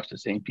come across the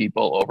same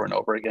people over and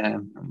over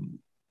again?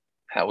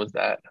 How was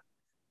that?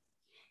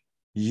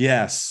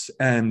 Yes,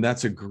 and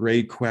that's a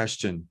great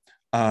question.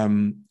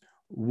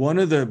 One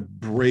of the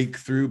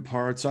breakthrough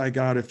parts I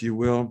got, if you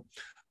will,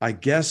 I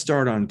guest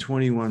starred on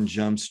 21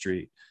 Jump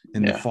Street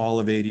in the fall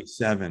of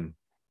 '87.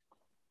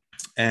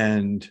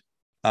 And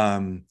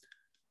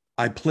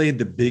I played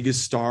the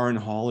biggest star in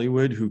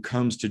Hollywood who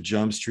comes to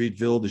Jump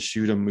Streetville to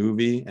shoot a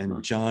movie.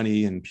 And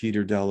Johnny and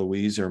Peter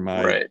DeLuise are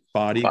my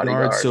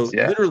bodyguards. So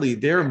literally,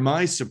 they're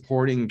my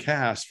supporting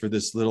cast for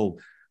this little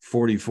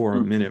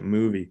 44-minute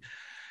movie.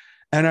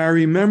 And I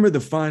remember the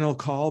final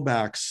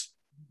callbacks.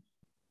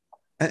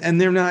 and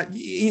they're not,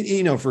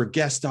 for a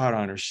guest shot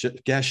on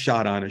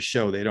a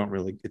show, they don't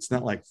really, it's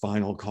not like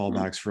final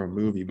callbacks for a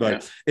movie,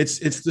 but it's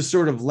the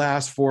sort of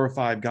last 4 or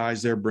 5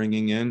 guys they're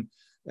bringing in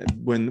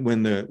when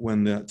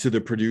to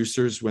the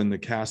producers, when the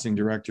casting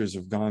directors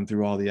have gone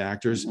through all the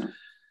actors.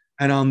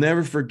 And I'll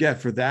never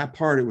forget, for that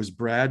part, it was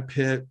Brad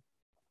Pitt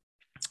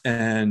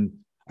and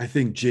I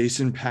think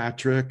Jason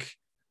Patric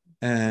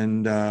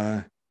and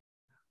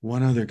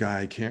one other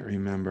guy, I can't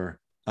remember.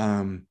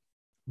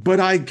 But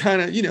I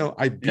kind of,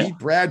 I beat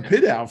Brad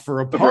Pitt out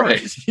for a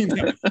part,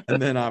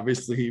 and then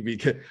obviously he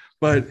became,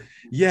 but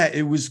yeah,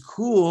 it was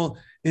cool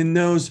in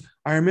those.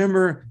 I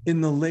remember in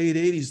the late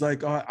 80s,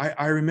 like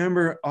I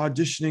remember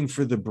auditioning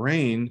for The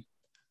Brain,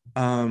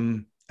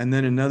 and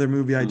then another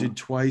movie I did,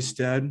 Twice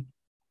Dead.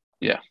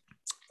 Yeah.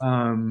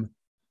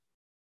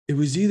 It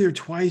was either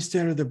Twice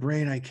Dead or The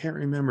Brain. I can't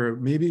remember.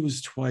 Maybe it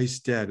was Twice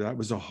Dead. That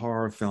was a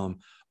horror film.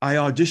 I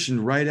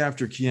auditioned right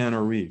after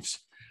Keanu Reeves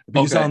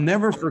because I'll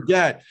never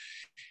forget.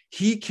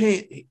 He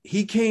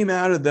came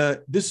out of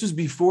this was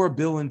before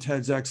Bill and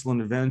Ted's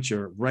Excellent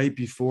Adventure, right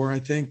before, I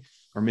think,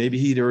 or maybe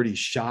he'd already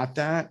shot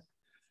that,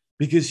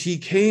 because he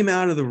came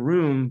out of the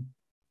room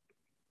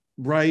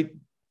right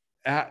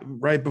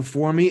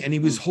before me, and he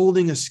was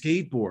holding a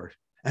skateboard.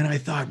 And I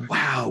thought,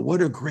 wow,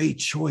 what a great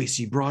choice.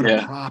 He brought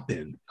a prop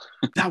in.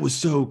 That was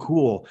so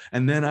cool.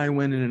 And then I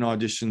went in and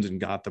auditioned and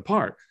got the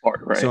part.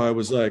 So I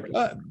was like,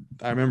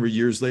 I remember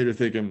years later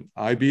thinking,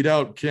 I beat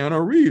out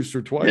Keanu Reeves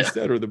for Twice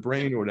Dead or The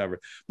Brain or whatever.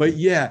 But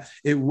yeah,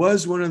 it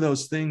was one of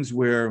those things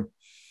where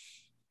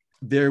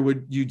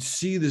you'd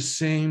see the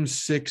same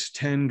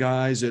 6-10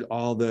 guys at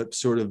all the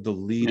sort of the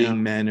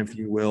leading men, if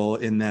you will,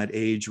 in that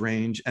age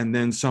range. And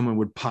then someone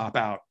would pop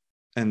out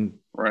and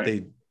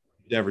they'd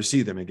never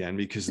see them again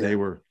because they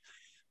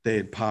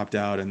had popped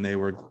out and they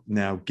were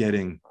now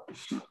getting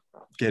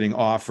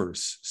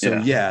offers. So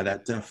yeah,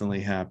 that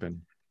definitely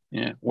happened.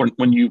 Yeah.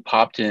 When you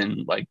popped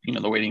in, like,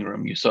 the waiting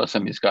room, you saw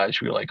some of these guys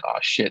who were like, oh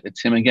shit,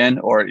 it's him again.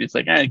 Or it's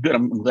like, good,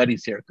 I'm glad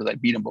he's here because I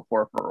beat him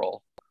before for a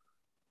role.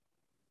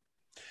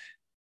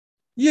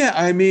 Yeah.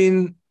 I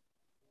mean,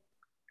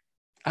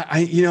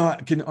 I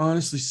can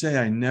honestly say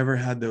I never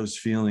had those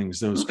feelings,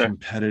 those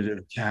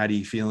competitive,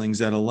 catty feelings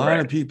that a lot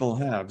of people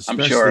have,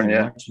 especially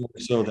much more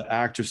so the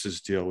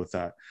actresses deal with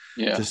that.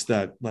 Yeah. Just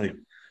that, like,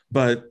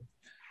 but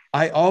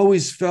I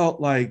always felt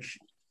like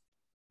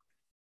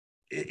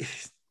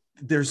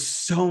there's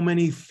so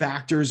many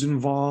factors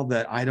involved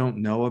that I don't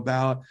know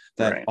about,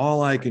 that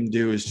all I can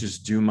do is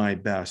just do my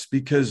best.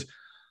 Because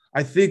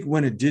I think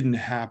when it didn't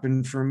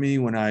happen for me,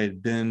 when I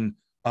had been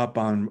up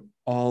on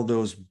all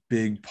those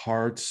big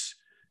parts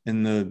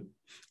in the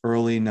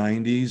early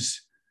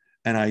 90s,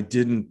 and I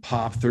didn't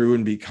pop through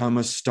and become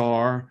a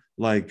star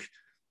like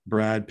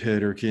Brad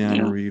Pitt or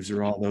Keanu Reeves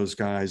or all those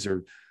guys,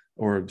 or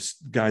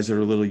guys that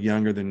are a little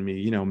younger than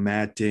me,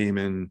 Matt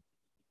Damon.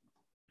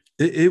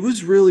 It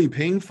was really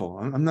painful.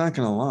 I'm not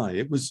going to lie.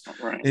 It was,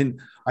 and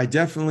I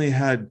definitely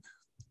had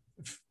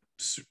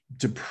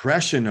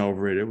depression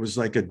over it. It was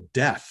like a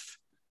death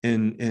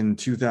in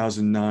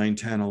 2009,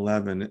 10,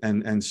 11,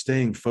 and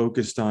staying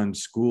focused on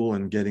school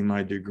and getting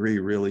my degree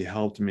really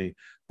helped me.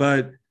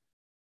 But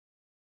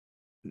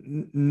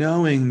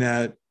knowing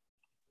that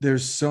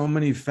there's so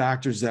many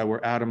factors that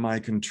were out of my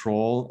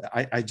control,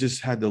 I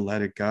just had to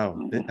let it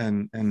go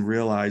and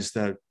realize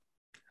that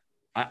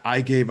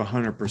I gave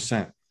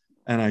 100%,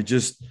 and I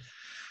just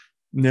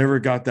never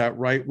got that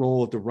right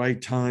role at the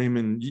right time,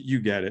 and you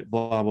get it,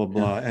 blah blah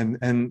blah.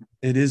 And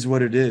it is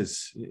what it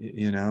is,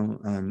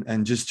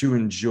 and just to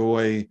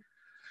enjoy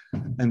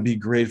and be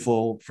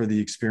grateful for the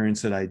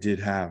experience that I did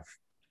have.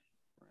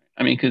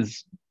 I mean,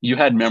 because you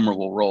had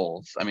memorable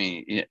roles. I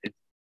mean, it's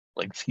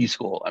like Ski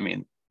School, I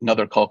mean,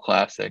 another cult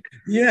classic.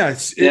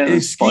 It's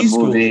Ski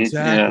School movie.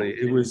 Exactly.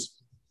 It was,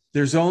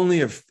 there's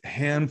only a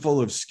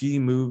handful of ski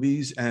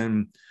movies,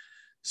 and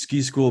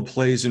Ski School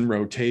plays in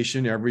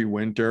rotation every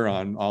winter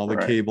on all the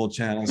cable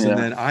channels. And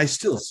then I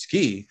still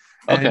ski.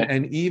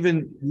 And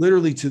even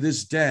literally to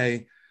this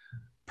day,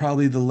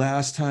 probably the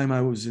last time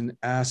I was in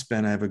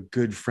Aspen, I have a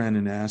good friend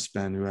in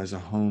Aspen who has a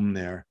home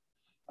there,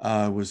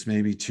 was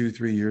maybe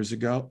 2-3 years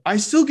ago. I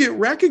still get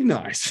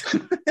recognized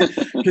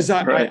because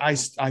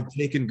I've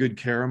taken good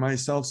care of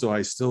myself. So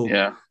I still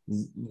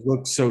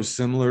look so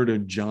similar to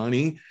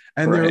Johnny.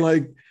 And they're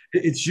like,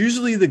 it's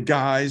usually the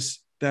guys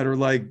that are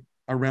like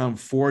around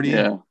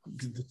 40.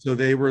 So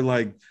they were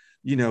like,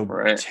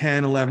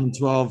 10, 11,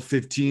 12,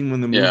 15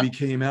 when the movie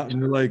came out.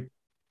 And they're like,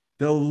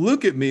 they'll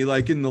look at me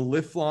like in the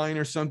lift line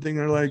or something.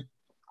 They're like,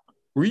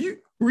 were you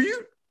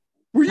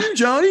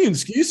Johnny in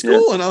Ski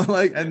School? And I'm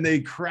like, and they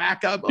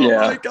crack up. Oh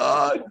my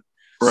God.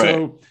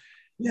 So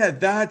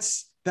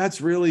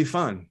that's really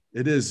fun.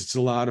 It is. It's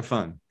a lot of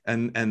fun.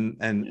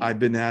 And I've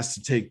been asked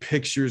to take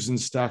pictures and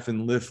stuff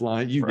in lift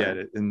line. You get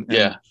it. And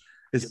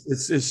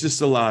it's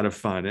just a lot of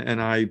fun.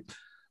 And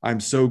I'm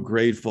so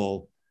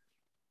grateful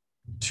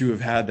to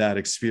have had that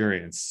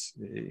experience,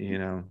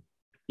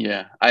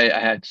 Yeah. I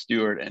had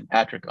Stuart and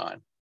Patrick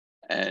on,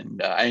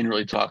 And I didn't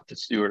really talk to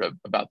Stuart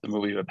about the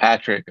movie, but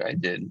Patrick, I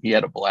did. He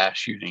had a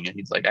blast shooting, and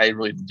he's like, I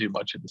really didn't do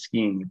much of the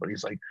skiing, but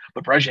he's like,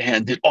 but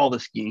Bresnahan did all the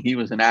skiing. He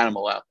was an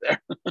animal out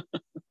there.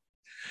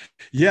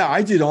 Yeah,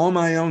 I did all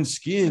my own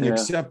skiing Yeah.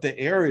 except the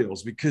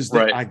aerials because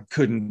Right. I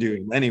couldn't do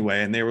them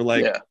anyway. And they were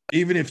like, Yeah.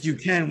 even if you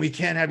can, we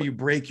can't have you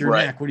break your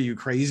Right. neck. What are you,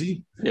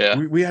 crazy? Yeah.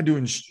 We had to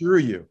insure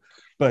you.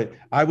 But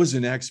I was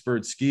an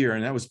expert skier,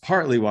 and that was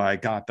partly why I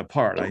got the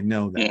part. I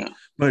know that. Yeah.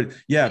 But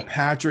yeah,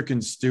 Patrick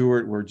and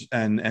Stuart were,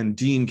 and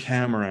Dean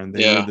Cameron,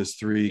 they were this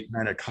three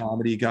kind of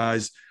comedy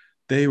guys.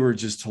 They were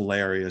just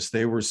hilarious.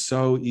 They were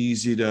so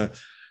easy to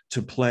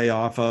play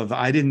off of.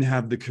 I didn't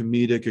have the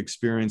comedic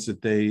experience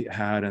that they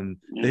had, and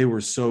they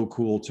were so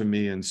cool to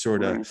me, and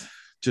sort of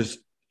just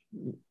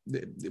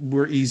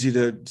were easy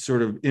to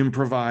sort of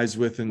improvise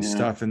with and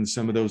stuff. And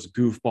some of those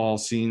goofball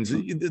scenes,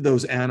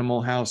 those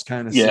Animal House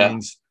kind of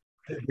scenes,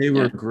 they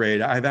were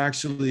great. I've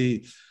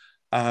actually,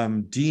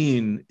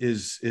 Dean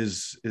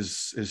is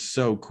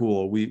so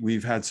cool.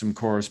 We've had some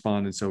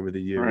correspondence over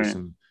the years,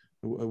 and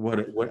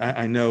what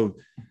I know,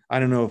 I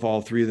don't know if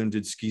all three of them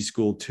did Ski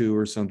School 2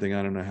 or something.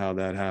 I don't know how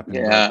that happened.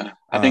 Yeah, but,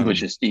 I think it was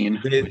just Dean.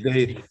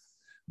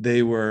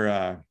 They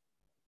were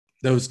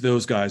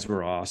those guys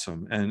were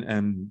awesome.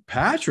 And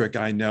Patrick,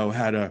 I know,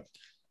 had a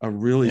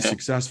really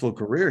successful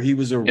career. He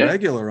was a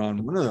regular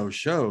on one of those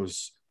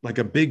shows, like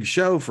a big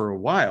show for a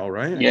while,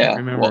 right? Yeah, I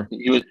remember. well,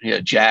 he was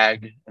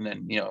Jag, and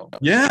then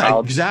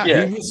exactly.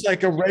 Yeah. He was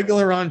like a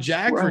regular on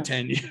Jag for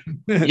 10 years.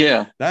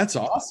 Yeah, that's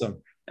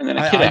awesome. And then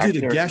I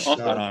did a guest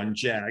shot on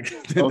Jag.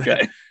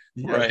 Okay,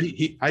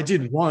 right. I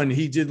did one.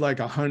 He did like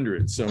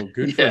 100. So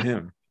good for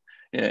him.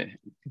 Yeah,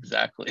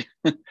 exactly.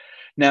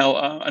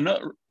 Now,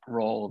 another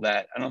role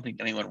that I don't think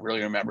anyone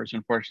really remembers,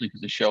 unfortunately,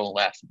 because the show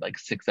lasted like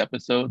 6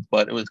 episodes,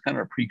 but it was kind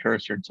of a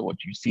precursor to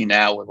what you see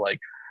now with like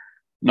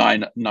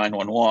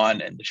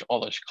 911 and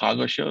all the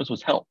Chicago shows,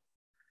 was Help.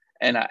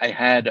 And I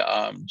had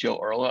Joe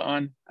Erla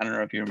on. I don't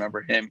know if you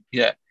remember him.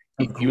 Yeah.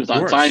 He was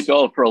on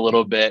Seinfeld for a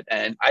little bit,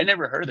 and I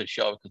never heard of the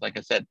show because, like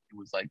I said, it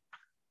was like,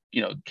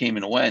 came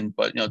and went.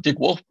 But Dick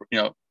Wolf,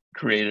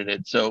 created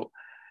it. So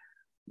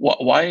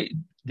why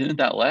didn't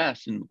that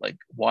last? And like,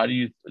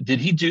 did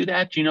he do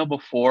that?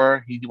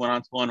 Before he went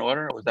on to Law and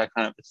Order, or was that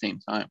kind of the same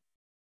time?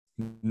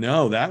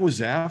 No, that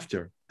was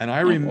after. And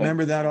I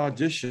remember that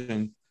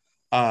audition.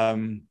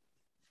 It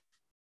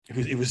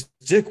was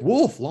Dick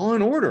Wolf, Law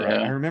and Order.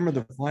 I remember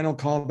the final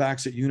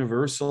callbacks at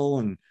Universal,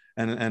 and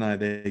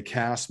they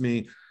cast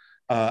me.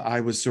 I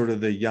was sort of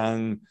the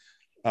young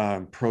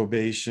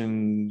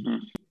probie,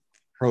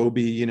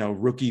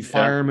 rookie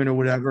fireman or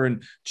whatever.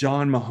 And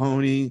John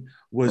Mahoney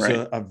was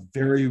a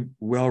very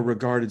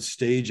well-regarded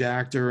stage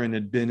actor and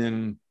had been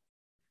in,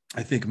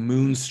 I think,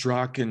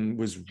 Moonstruck, and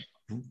was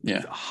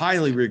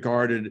highly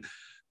regarded.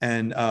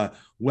 And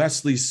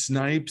Wesley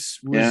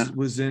Snipes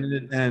was in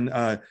it,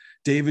 and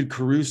David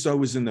Caruso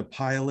was in the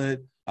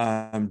pilot.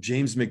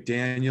 James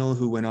McDaniel,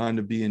 who went on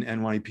to be in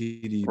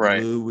NYPD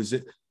Blue, was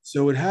it.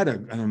 So it had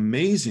an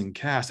amazing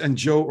cast. And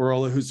Joe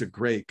Erla, who's a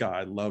great guy.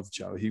 I love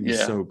Joe. He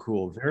was so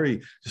cool.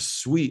 Very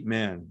sweet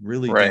man,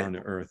 really down to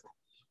earth.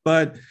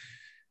 But,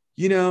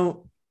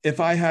 if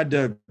I had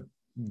to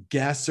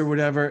guess or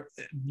whatever,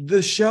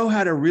 the show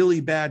had a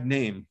really bad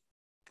name.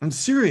 I'm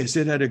serious.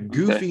 It had a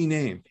goofy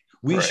name.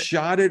 We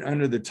shot it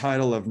under the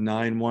title of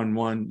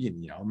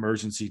 911,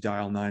 emergency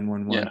dial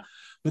 911. Yeah.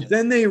 But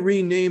then they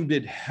renamed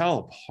it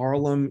Help,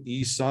 Harlem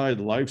East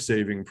Side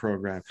Life-Saving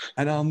Program.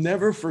 And I'll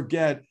never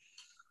forget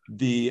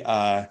the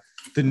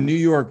New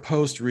York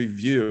Post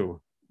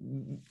review.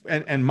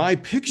 And my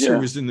picture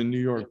was in the New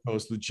York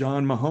Post with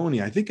John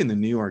Mahoney, I think in the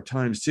New York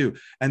Times too.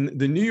 And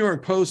the New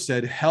York Post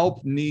said,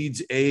 "Help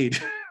needs aid."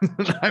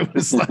 And I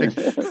was like,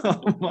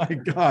 oh my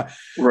God.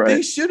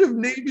 They should have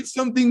named it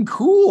something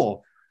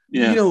cool.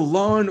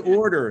 Law and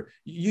Order,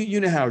 you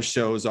know how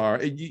shows are.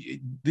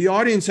 The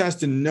audience has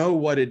to know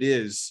what it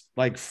is,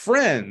 like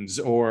Friends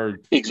or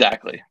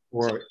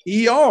or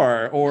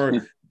ER,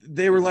 or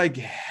they were like,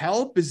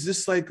 Help, is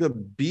this like a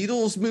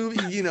Beatles movie?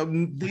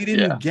 They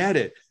didn't get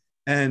it.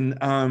 And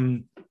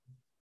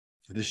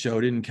the show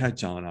didn't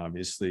catch on,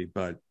 obviously,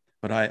 but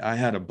I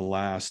had a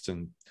blast,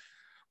 and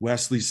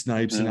Wesley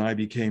Snipes and I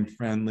became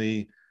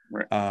friendly.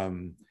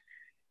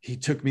 He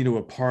took me to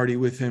a party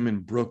with him in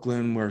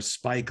Brooklyn where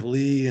Spike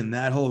Lee and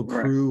that whole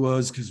crew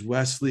was, because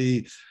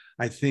Wesley,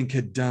 I think,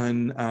 had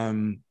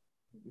done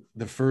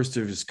the first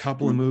of his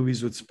couple of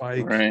movies with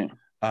Spike,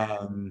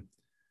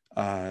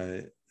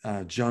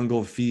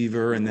 Jungle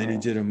Fever, and then he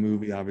did a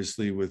movie,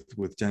 obviously,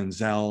 with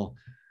Denzel.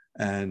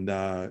 And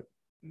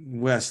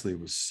Wesley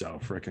was so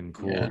freaking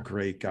cool,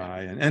 great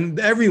guy, and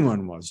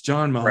everyone was.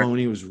 John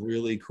Mahoney was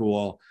really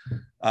cool.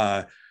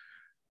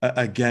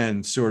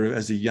 Again, sort of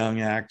as a young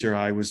actor,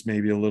 I was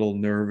maybe a little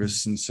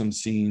nervous in some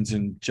scenes,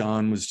 and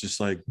John was just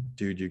like,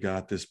 "Dude, you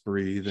got this,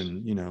 breathe."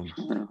 And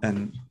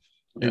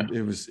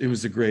it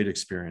was a great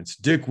experience.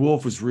 Dick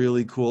Wolf was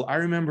really cool. I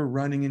remember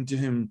running into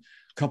him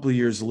a couple of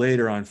years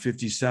later on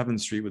 57th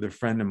Street with a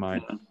friend of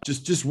mine,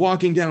 just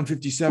walking down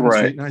 57th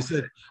Street.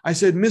 And I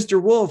said,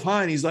 Mr. Wolf,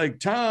 hi. And he's like,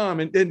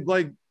 Tom. And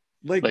like,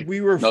 like Like,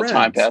 we were no friends.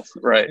 time passed.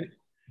 Right.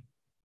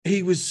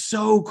 He was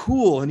so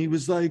cool. And he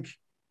was like,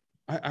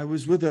 I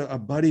was with a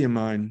buddy of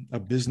mine, a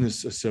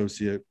business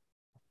associate,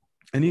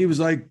 and he was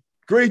like,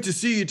 great to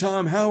see you,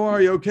 Tom. How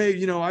are you? Okay.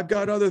 You know, I've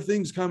got other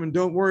things coming.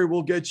 Don't worry.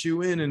 We'll get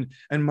you in.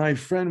 And my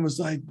friend was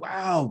like,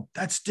 wow,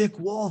 that's Dick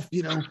Wolf.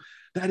 You know,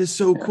 that is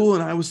so cool.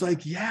 And I was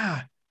like,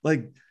 yeah,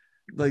 like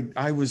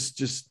I was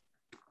just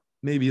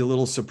maybe a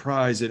little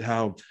surprised at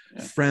how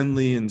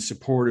friendly and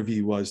supportive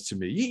he was to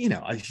me. You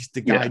know,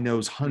 the guy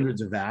knows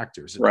hundreds of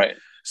actors. Right.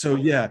 So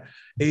yeah,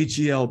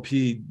 HELP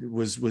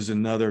was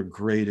another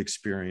great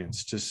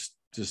experience.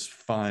 Just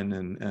fun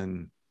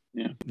and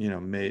you know,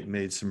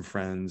 made some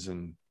friends.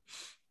 And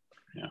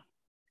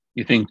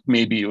you think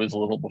maybe it was a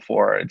little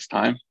before its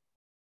time?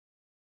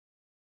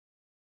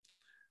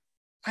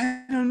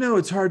 I don't know.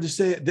 It's hard to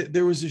say.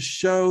 There was a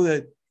show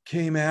that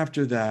came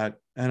after that,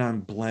 and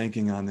I'm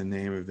blanking on the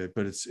name of it,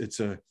 but it's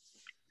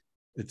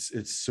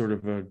sort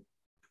of a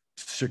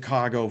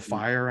Chicago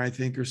Fire, I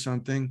think, or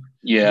something.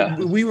 Yeah.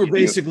 We were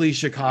basically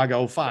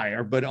Chicago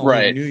Fire, but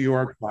only New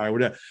York Fire,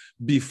 whatever,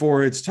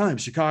 before its time.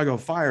 Chicago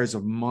Fire is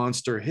a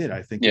monster hit.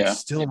 I think it's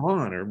still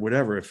on or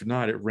whatever. If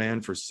not, it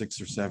ran for 6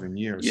 or 7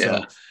 years.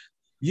 Yeah. So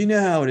you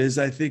know how it is.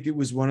 I think it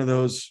was one of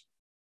those,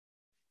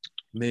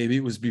 maybe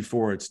it was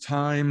before its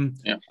time.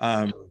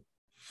 Yeah.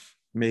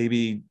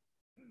 Maybe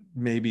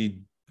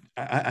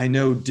I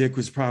know Dick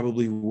was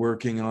probably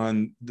working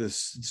on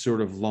this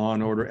sort of Law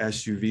and Order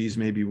SUVs,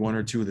 maybe 1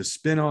 or 2 of the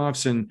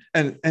spinoffs,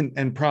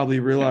 and probably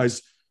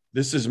realized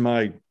this is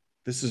my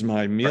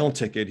meal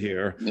ticket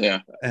here. Yeah.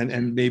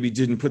 And maybe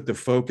didn't put the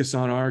focus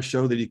on our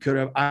show that he could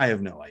have. I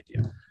have no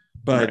idea,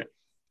 but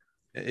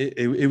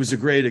it was a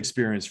great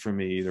experience for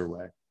me either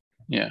way.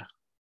 Yeah.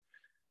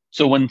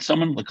 So when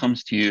someone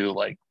comes to you,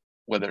 like,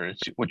 whether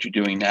it's what you're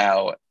doing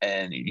now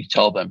and you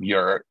tell them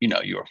you're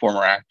a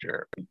former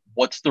actor,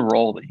 what's the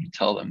role that you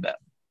tell them that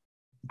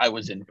I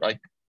was in, like,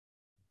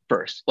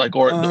 first, like,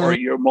 or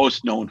you're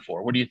most known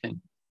for? What do you think?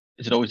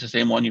 Is it always the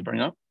same one you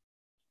bring up?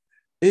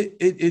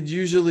 It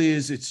usually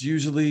is. It's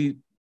usually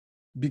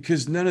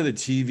because none of the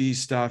TV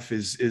stuff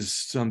is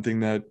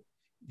something that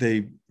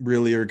they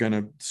really are going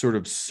to sort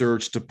of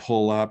search to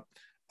pull up.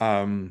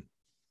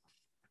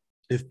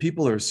 If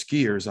people are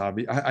skiers,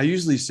 I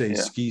usually say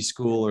Ski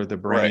School or The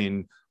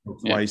Brain or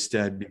Twice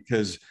Dead,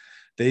 because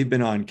they've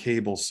been on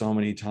cable so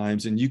many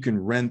times and you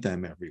can rent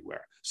them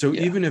everywhere. So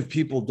even if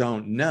people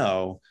don't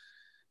know,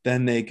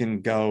 then they can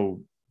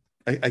go,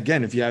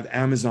 again, if you have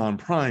Amazon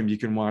Prime, you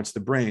can watch The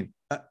Brain.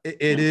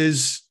 It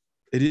is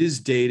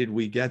dated.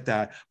 We get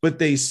that, but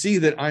they see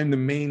that I'm the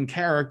main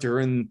character.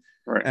 And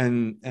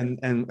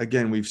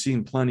again, we've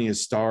seen plenty of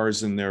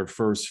stars in their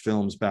first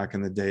films back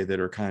in the day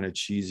that are kind of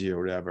cheesy or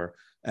whatever.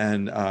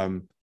 And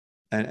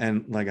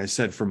like I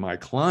said, for my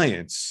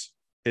clients,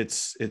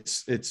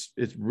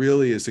 it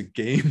really is a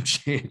game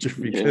changer,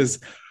 because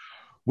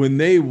when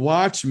they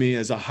watch me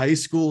as a high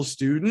school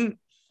student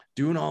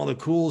doing all the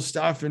cool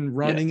stuff and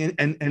running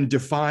and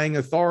defying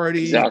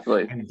authority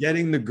and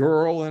getting the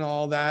girl and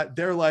all that,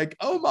 they're like,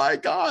 oh my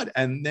God.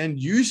 And then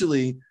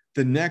usually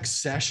the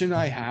next session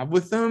I have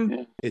with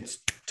them, it's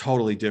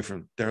totally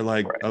different. They're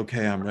like,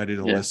 okay, I'm ready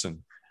to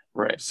listen.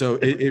 Right. So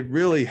it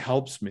really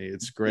helps me.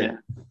 It's great. Yeah.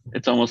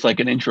 It's almost like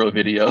an intro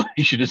video.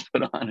 You should just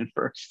put on it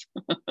first.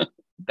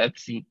 That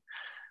scene.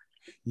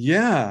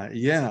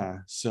 Yeah.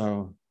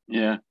 So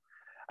yeah.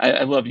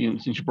 I love you,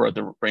 since you brought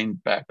The Brain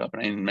back up,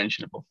 and I didn't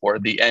mention it before.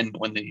 At the end,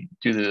 when they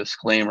do the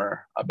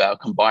disclaimer about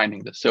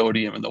combining the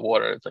sodium and the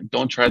water, it's like,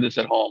 don't try this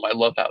at home. I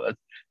love how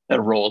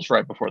that rolls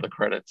right before the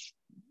credits,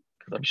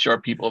 because I'm sure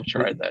people have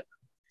tried that.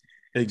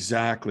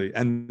 Exactly.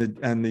 And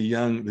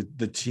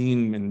the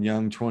teen and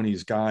young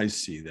 20s guys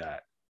see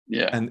that.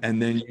 Yeah.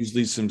 And then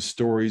usually some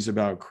stories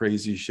about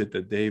crazy shit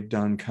that they've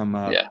done come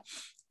up. Yeah.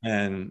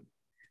 And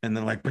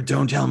they're like, but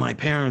don't tell my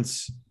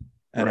parents.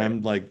 And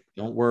I'm like,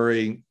 don't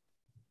worry.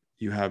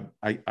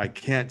 I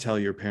can't tell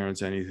your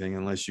parents anything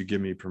unless you give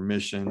me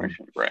permission.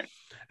 Right.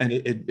 And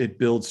it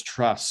builds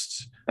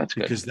trust. That's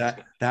good. Because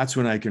that's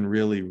when I can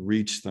really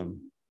reach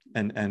them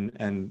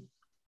and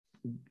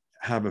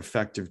have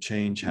effective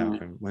change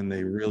happen, when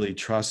they really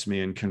trust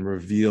me and can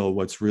reveal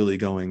what's really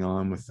going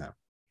on with them.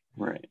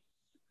 Right.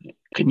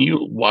 Can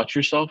you watch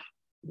yourself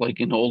like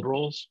in old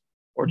roles,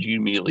 or do you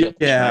immediately have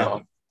to turn it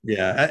off?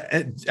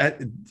 Yeah.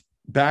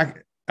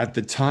 Back at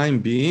the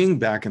time being,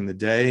 back in the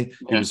day,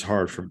 it was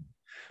hard for me,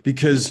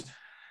 because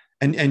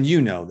and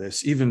you know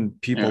this, even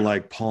people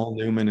like Paul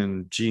Newman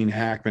and Gene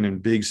Hackman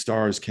and big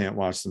stars can't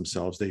watch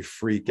themselves. They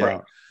freak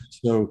out.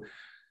 So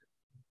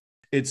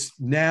it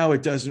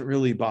doesn't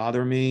really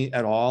bother me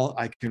at all.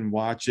 I can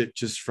watch it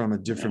just from a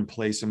different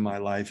place in my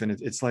life. And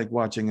it's like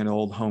watching an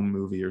old home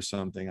movie or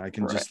something. I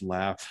can just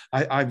laugh.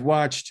 I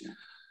watched,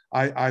 it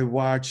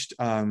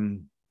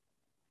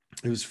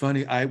was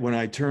funny. When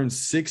I turned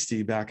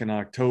 60 back in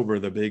October,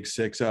 the big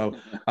 60,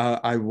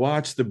 I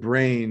watched The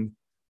Brain,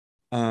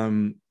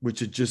 which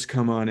had just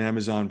come on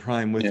Amazon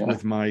Prime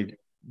with my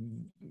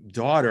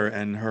daughter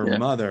and her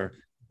mother.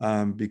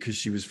 Because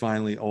she was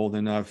finally old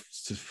enough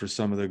for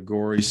some of the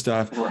gory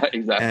stuff. Right,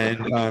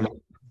 exactly.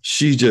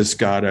 she just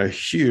got a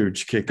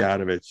huge kick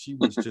out of it. She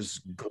was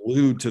just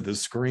glued to the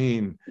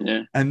screen,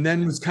 and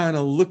then was kind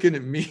of looking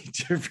at me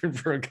different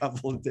for a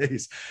couple of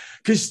days,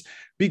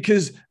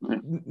 because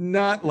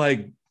not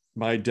like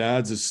my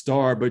dad's a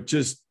star, but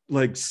just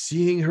like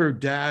seeing her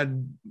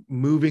dad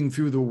moving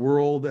through the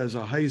world as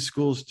a high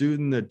school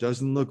student that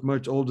doesn't look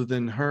much older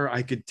than her.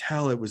 I could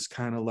tell it was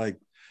kind of like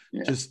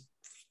just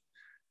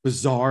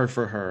bizarre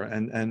for her,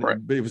 and Right.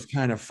 it was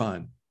kind of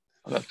fun.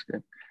 Oh, that's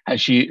good. Has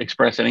she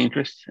expressed any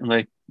interest in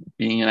like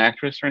being an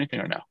actress or anything,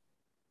 or no?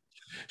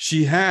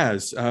 She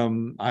has.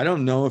 I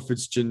don't know if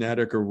it's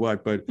genetic or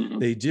what, but Mm-hmm.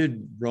 they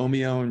did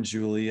Romeo and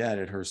Juliet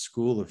at her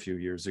school a few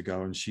years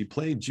ago, and she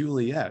played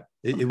Juliet.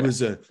 It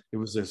was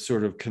a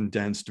sort of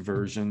condensed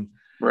version,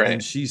 Right.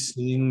 and she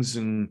sings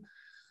and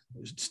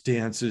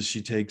dances.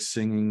 She takes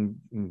singing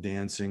and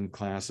dancing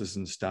classes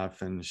and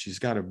stuff, and she's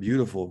got a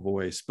beautiful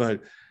voice.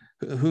 But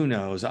who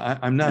knows?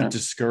 I'm not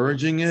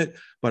discouraging it,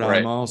 but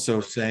I'm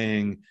also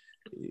saying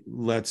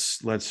let's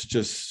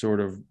just sort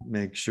of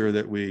make sure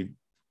that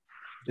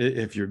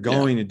if you're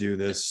going to do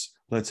this,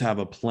 let's have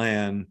a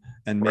plan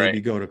and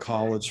maybe go to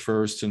college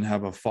first and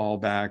have a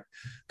fallback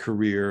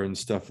career and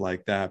stuff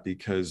like that,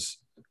 because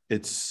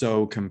it's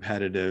so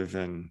competitive,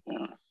 and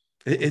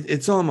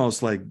it's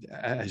almost like,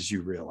 as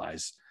you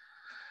realize,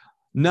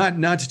 not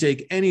to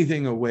take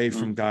anything away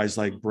from guys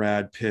like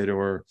Brad Pitt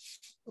or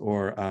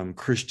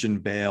Christian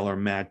Bale or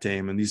Matt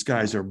Damon. These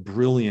guys are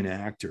brilliant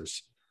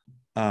actors.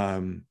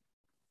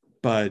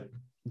 But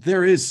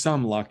there is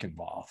some luck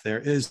involved. There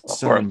is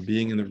some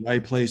being in the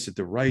right place at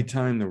the right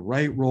time, the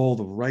right role,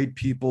 the right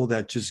people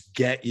that just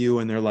get you.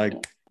 And they're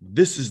like,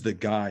 this is the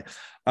guy.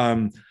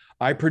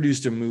 I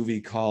produced a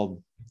movie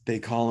called They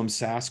Call Him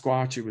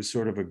Sasquatch. It was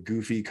sort of a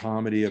goofy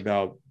comedy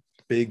about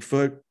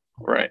Bigfoot.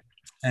 Right.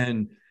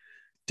 And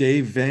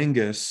Dave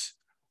Vangus,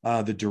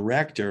 the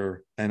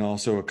director and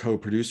also a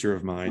co-producer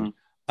of mine,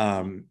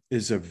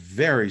 is a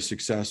very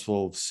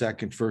successful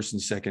first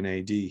and second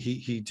AD.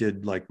 He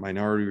did like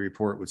Minority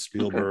Report with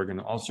Spielberg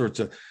and all sorts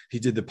of. He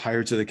did the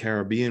Pirates of the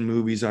Caribbean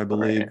movies, I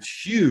believe. Right.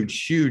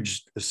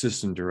 Huge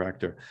assistant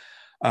director,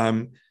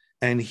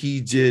 and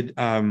he did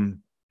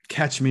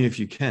Catch Me If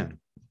You Can.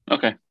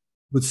 Okay.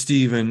 With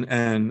Steven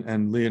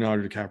and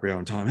Leonardo DiCaprio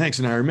and Tom Hanks.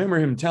 And I remember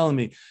him telling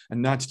me,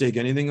 and not to take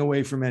anything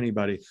away from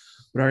anybody,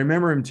 but I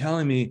remember him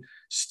telling me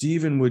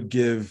Steven would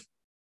give,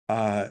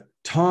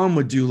 Tom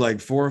would do like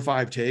 4 or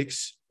 5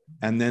 takes,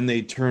 and then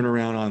they'd turn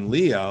around on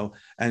Leo.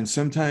 And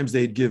sometimes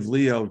they'd give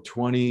Leo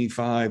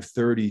 25,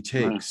 30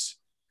 takes.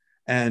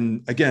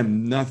 And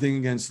again, nothing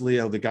against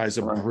Leo. The guy's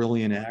a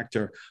brilliant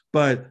actor.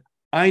 But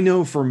I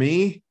know for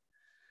me,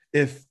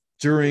 if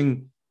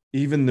during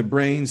even The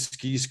Brain,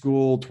 Ski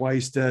School,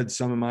 Twice Dead,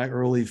 some of my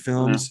early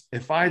films,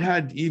 if I'd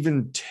had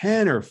even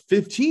 10 or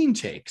 15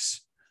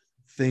 takes,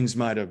 things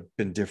might have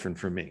been different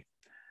for me.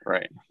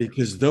 Right.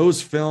 Because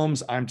those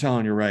films, I'm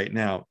telling you right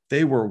now,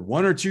 they were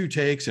 1 or 2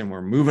 takes and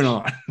we're moving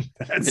on.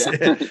 That's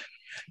it.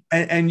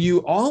 And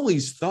you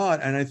always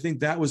thought, and I think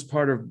that was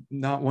part of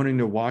not wanting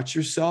to watch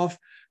yourself,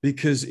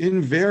 because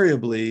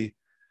invariably,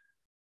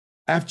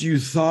 after you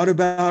thought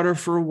about her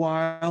for a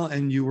while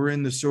and you were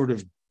in the sort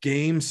of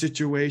game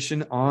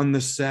situation on the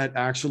set,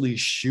 actually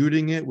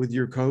shooting it with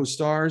your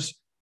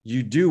co-stars,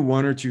 you do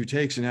 1 or 2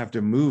 takes and have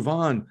to move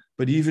on.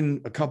 But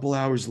even a couple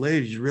hours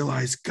later, you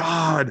realize,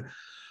 God,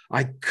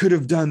 I could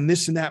have done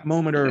this in that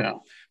moment, or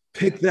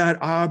pick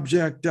that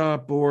object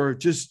up, or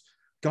just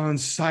gone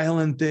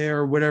silent there,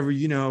 or whatever,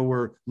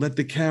 or let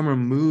the camera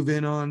move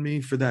in on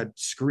me for that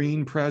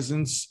screen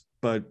presence.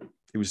 But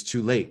it was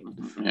too late.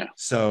 Yeah.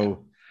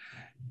 So,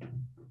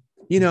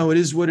 it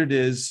is what it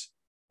is.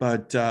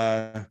 But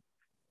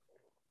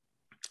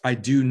I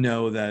do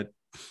know that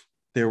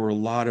there were a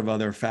lot of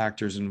other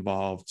factors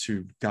involved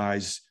to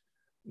guys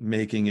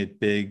making it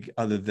big,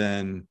 other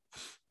than,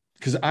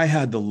 because I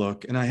had the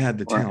look and I had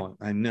the talent.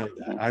 I know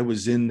that. I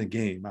was in the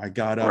game. I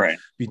got up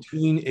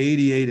between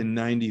 88 and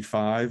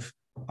 95.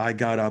 I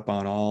got up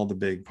on all the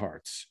big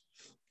parts.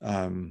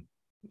 A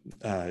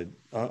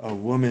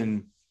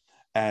woman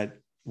at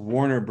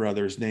Warner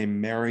Brothers named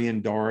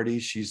Marion Doherty.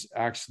 She's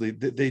actually,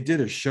 they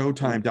did a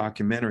Showtime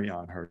documentary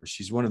on her.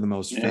 She's one of the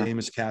most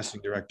famous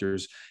casting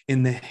directors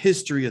in the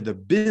history of the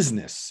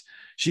business.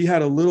 She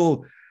had a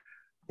little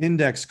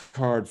index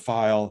card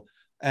file,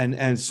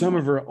 and some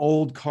of her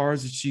old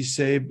cars that she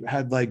saved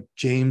had like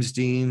James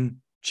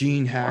Dean,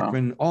 Gene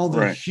Hackman, all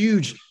the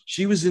huge.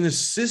 She was an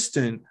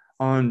assistant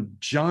on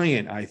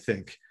Giant, I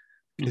think,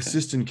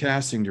 assistant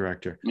casting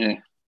director. Yeah.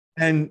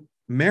 And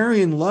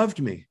Marion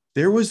loved me.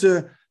 There was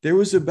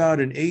about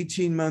an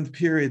 18-month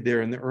period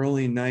there in the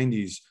early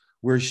 90s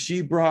where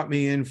she brought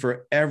me in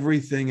for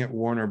everything at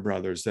Warner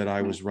Brothers that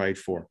I was right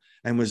for,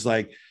 and was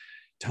like,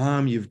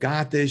 Tom, you've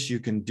got this. You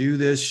can do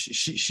this.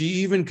 She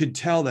even could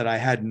tell that I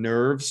had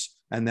nerves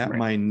and that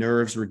my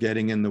nerves were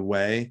getting in the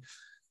way.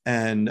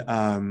 And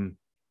I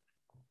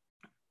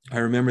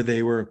remember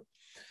they were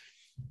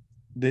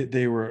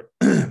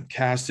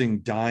casting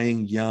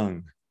Dying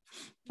Young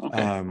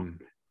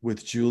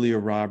with Julia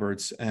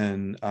Roberts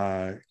and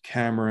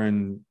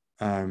Cameron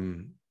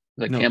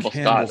Like No, Campbell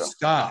Campbell Scott.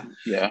 Scott.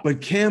 Yeah.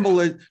 But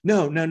Campbell,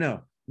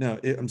 no.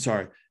 I'm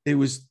sorry. It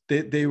was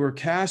they were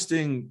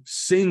casting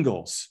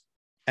singles,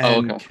 Oh,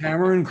 and okay.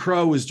 Cameron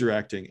Crowe was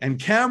directing, and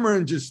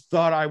Cameron just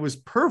thought I was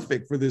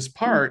perfect for this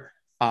part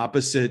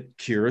opposite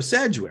Kira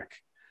Sedgwick,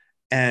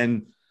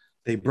 and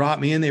they brought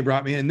me in,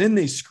 and then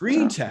they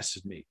screen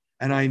tested me,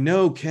 and I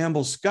know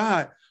Campbell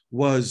Scott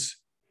was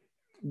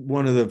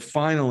one of the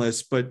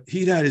finalists, but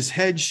he'd had his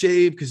head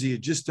shaved because he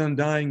had just done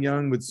Dying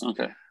Young with,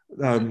 Okay.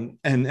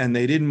 and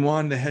they didn't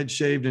want the head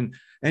shaved. And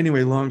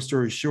anyway, long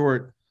story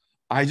short,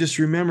 I just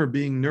remember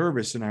being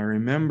nervous, and I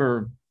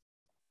remember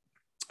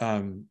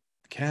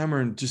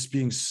Cameron just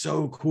being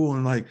so cool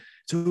and like,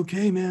 it's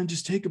okay, man,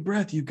 just take a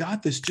breath, you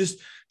got this,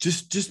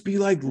 just be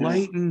like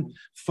light and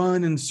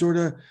fun and sort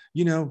of,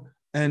 you know.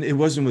 And it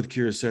wasn't with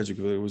Kira Sedgwick,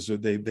 it was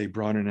they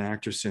brought an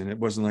actress in. It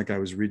wasn't like I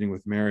was reading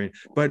with Mary.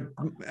 But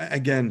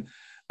again,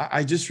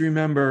 I just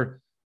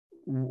remember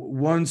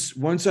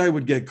once I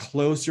would get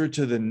closer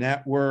to the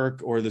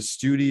network or the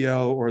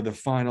studio or the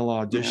final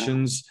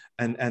auditions,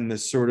 and the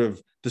sort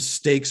of the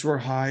stakes were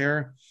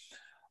higher,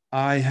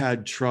 I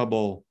had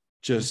trouble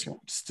just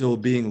still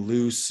being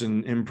loose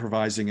and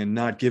improvising and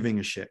not giving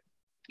a shit.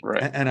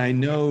 Right. And I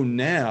know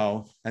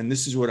now, and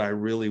this is what I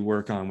really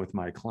work on with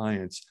my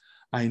clients,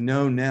 I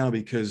know now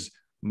because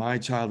my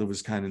childhood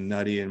was kind of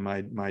nutty, and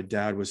my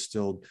dad was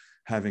still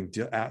having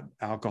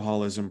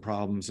alcoholism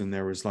problems, and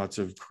there was lots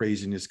of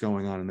craziness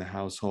going on in the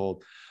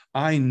household.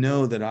 I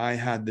know that I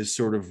had this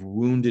sort of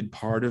wounded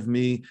part of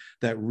me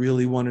that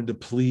really wanted to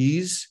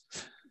please.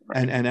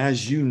 Right. And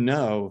as you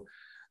know,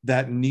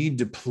 that need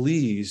to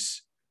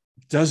please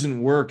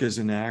doesn't work as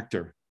an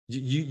actor.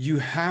 You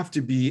have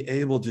to be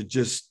able to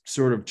just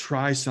sort of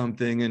try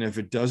something, and if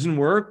it doesn't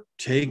work,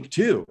 take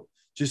two.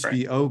 Just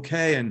be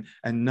okay and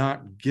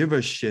not give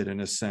a shit, in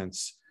a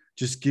sense.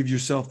 Just give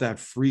yourself that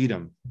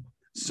freedom.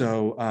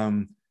 So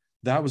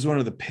that was one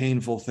of the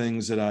painful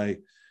things that I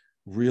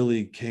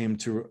really came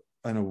to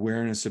an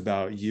awareness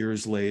about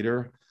years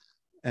later.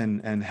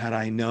 And had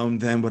I known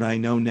then what I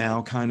know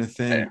now, kind of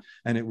thing.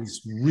 And it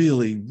was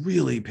really,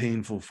 really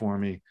painful for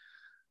me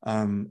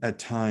at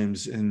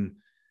times in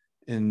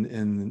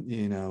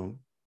you know,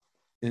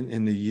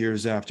 in the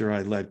years after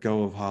I let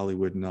go of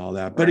Hollywood and all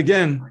that. But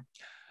again,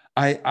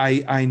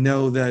 I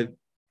know that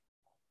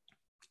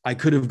I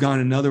could have gone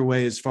another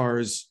way as far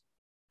as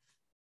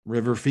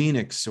River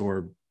Phoenix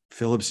or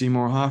Philip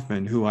Seymour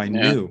Hoffman, who I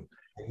knew.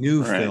 I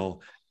knew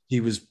Phil.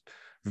 He was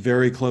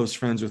very close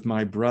friends with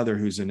my brother,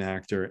 who's an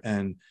actor.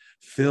 And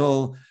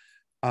Phil,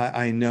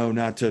 I know,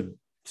 not to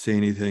say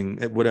anything,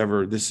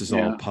 whatever, this is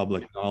all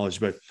public knowledge,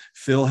 but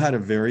Phil had a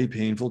very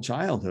painful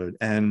childhood.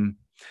 And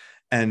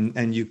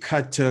you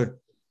cut to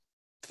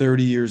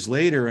 30 years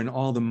later, and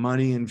all the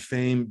money and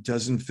fame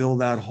doesn't fill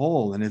that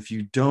hole. And if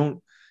you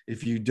don't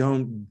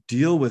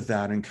deal with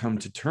that and come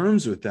to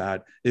terms with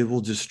that, it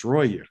will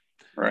destroy you.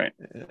 Right.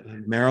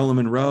 Marilyn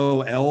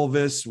Monroe,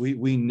 Elvis,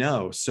 we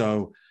know.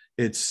 So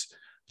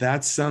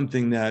that's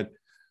something that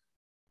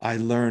I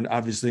learned,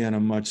 obviously on a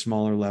much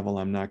smaller level.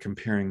 I'm not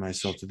comparing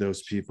myself to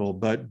those people,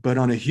 but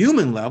on a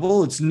human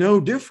level, it's no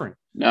different.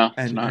 No,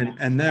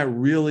 and that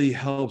really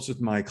helps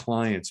with my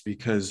clients,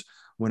 because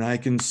when I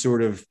can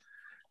sort of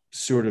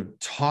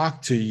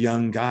talk to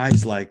young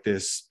guys like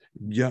this,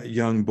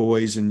 young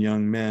boys and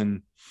young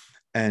men,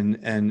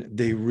 and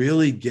they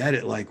really get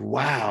it, like,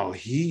 wow,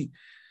 he's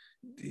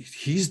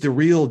the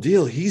real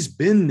deal. He's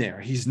been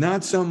there. He's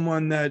not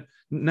someone that,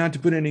 not to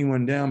put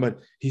anyone down,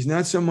 but he's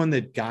not someone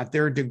that got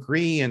their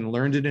degree and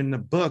learned it in a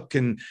book,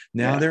 and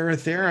now they're a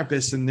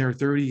therapist and they're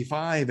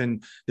 35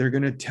 and they're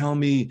going to tell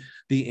me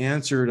the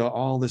answer to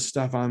all the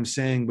stuff I'm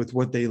saying with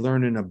what they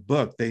learned in a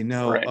book. They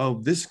know,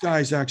 oh, this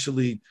guy's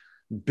actually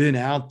been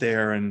out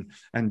there and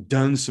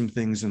done some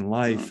things in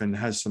life and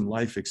has some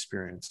life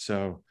experience.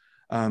 So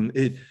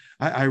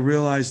I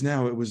realize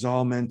now it was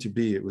all meant to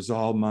be. It was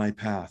all my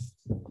path.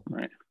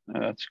 Right. Oh,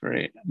 that's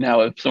great.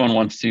 Now, if someone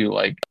wants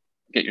to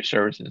get your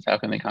services, how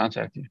can they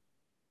contact you?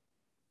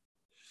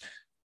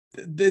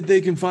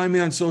 They can find me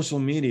on social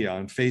media,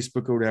 on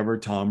Facebook or whatever,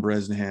 Tom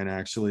Bresnahan,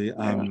 actually.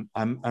 I'm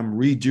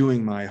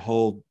redoing my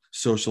whole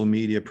social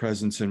media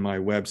presence in my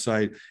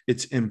website.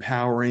 It's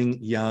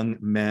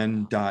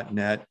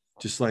empoweringyoungmen.net.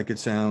 Just like it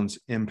sounds,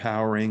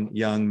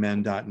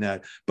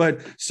 empoweringyoungmen.net.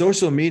 But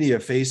social media,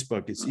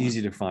 Facebook, it's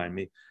easy to find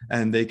me,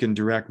 and they can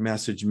direct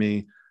message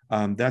me.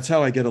 That's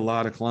how I get a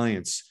lot of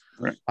clients.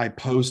 Right. I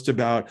post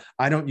about,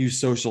 I don't use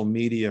social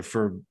media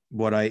for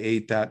what I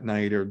ate that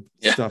night or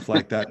stuff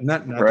like that.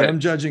 Not that I'm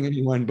judging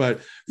anyone,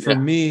 but for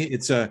me,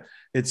 it's a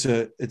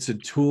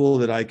tool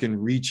that I can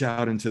reach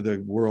out into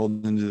the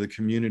world, into the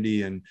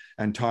community, and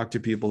talk to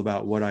people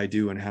about what I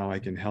do and how I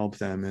can help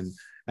them. And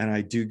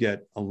I do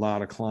get a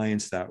lot of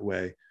clients that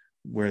way,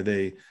 where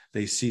they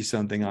see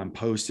something I'm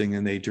posting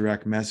and they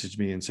direct message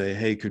me and say,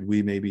 hey, could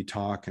we maybe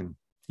talk? And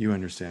you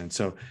understand.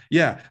 So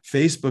yeah,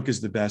 Facebook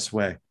is the best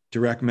way.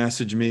 Direct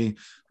message me.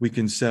 We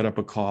can set up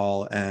a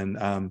call. And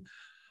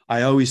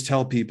I always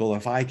tell people,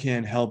 if I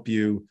can't help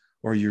you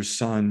or your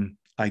son,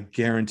 I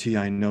guarantee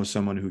I know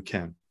someone who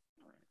can.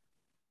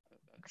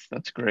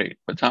 That's great.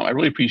 But Tom, I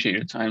really appreciate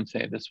your time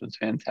today. This was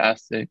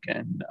fantastic,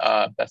 and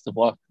best of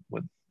luck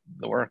with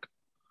the work.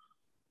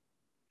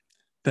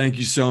 Thank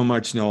you so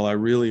much, Noel. I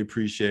really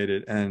appreciate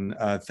it. And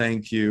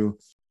thank you.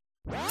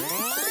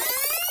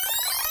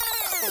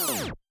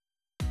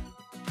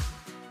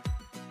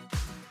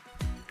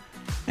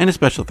 And a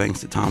special thanks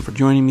to Tom for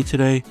joining me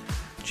today.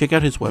 Check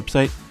out his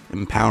website,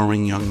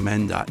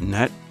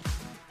 empoweringyoungmen.net.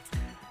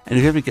 And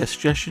if you have a guest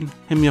suggestion,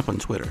 hit me up on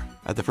Twitter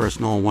at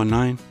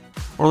 @thefirstnoel19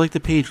 or like the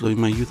page Living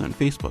My Youth on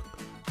Facebook.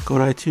 Go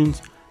to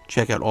iTunes,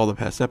 check out all the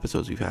past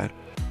episodes we've had.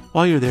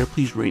 While you're there,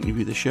 please rate and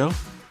review the show.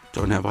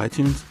 Don't have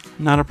iTunes?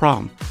 Not a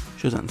problem.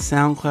 Show's on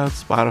SoundCloud,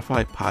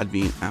 Spotify,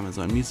 Podbean,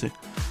 Amazon Music,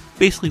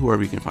 basically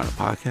wherever you can find a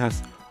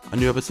podcast. A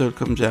new episode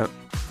comes out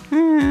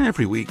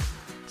every week.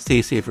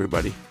 Stay safe,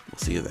 everybody. We'll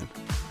see you then.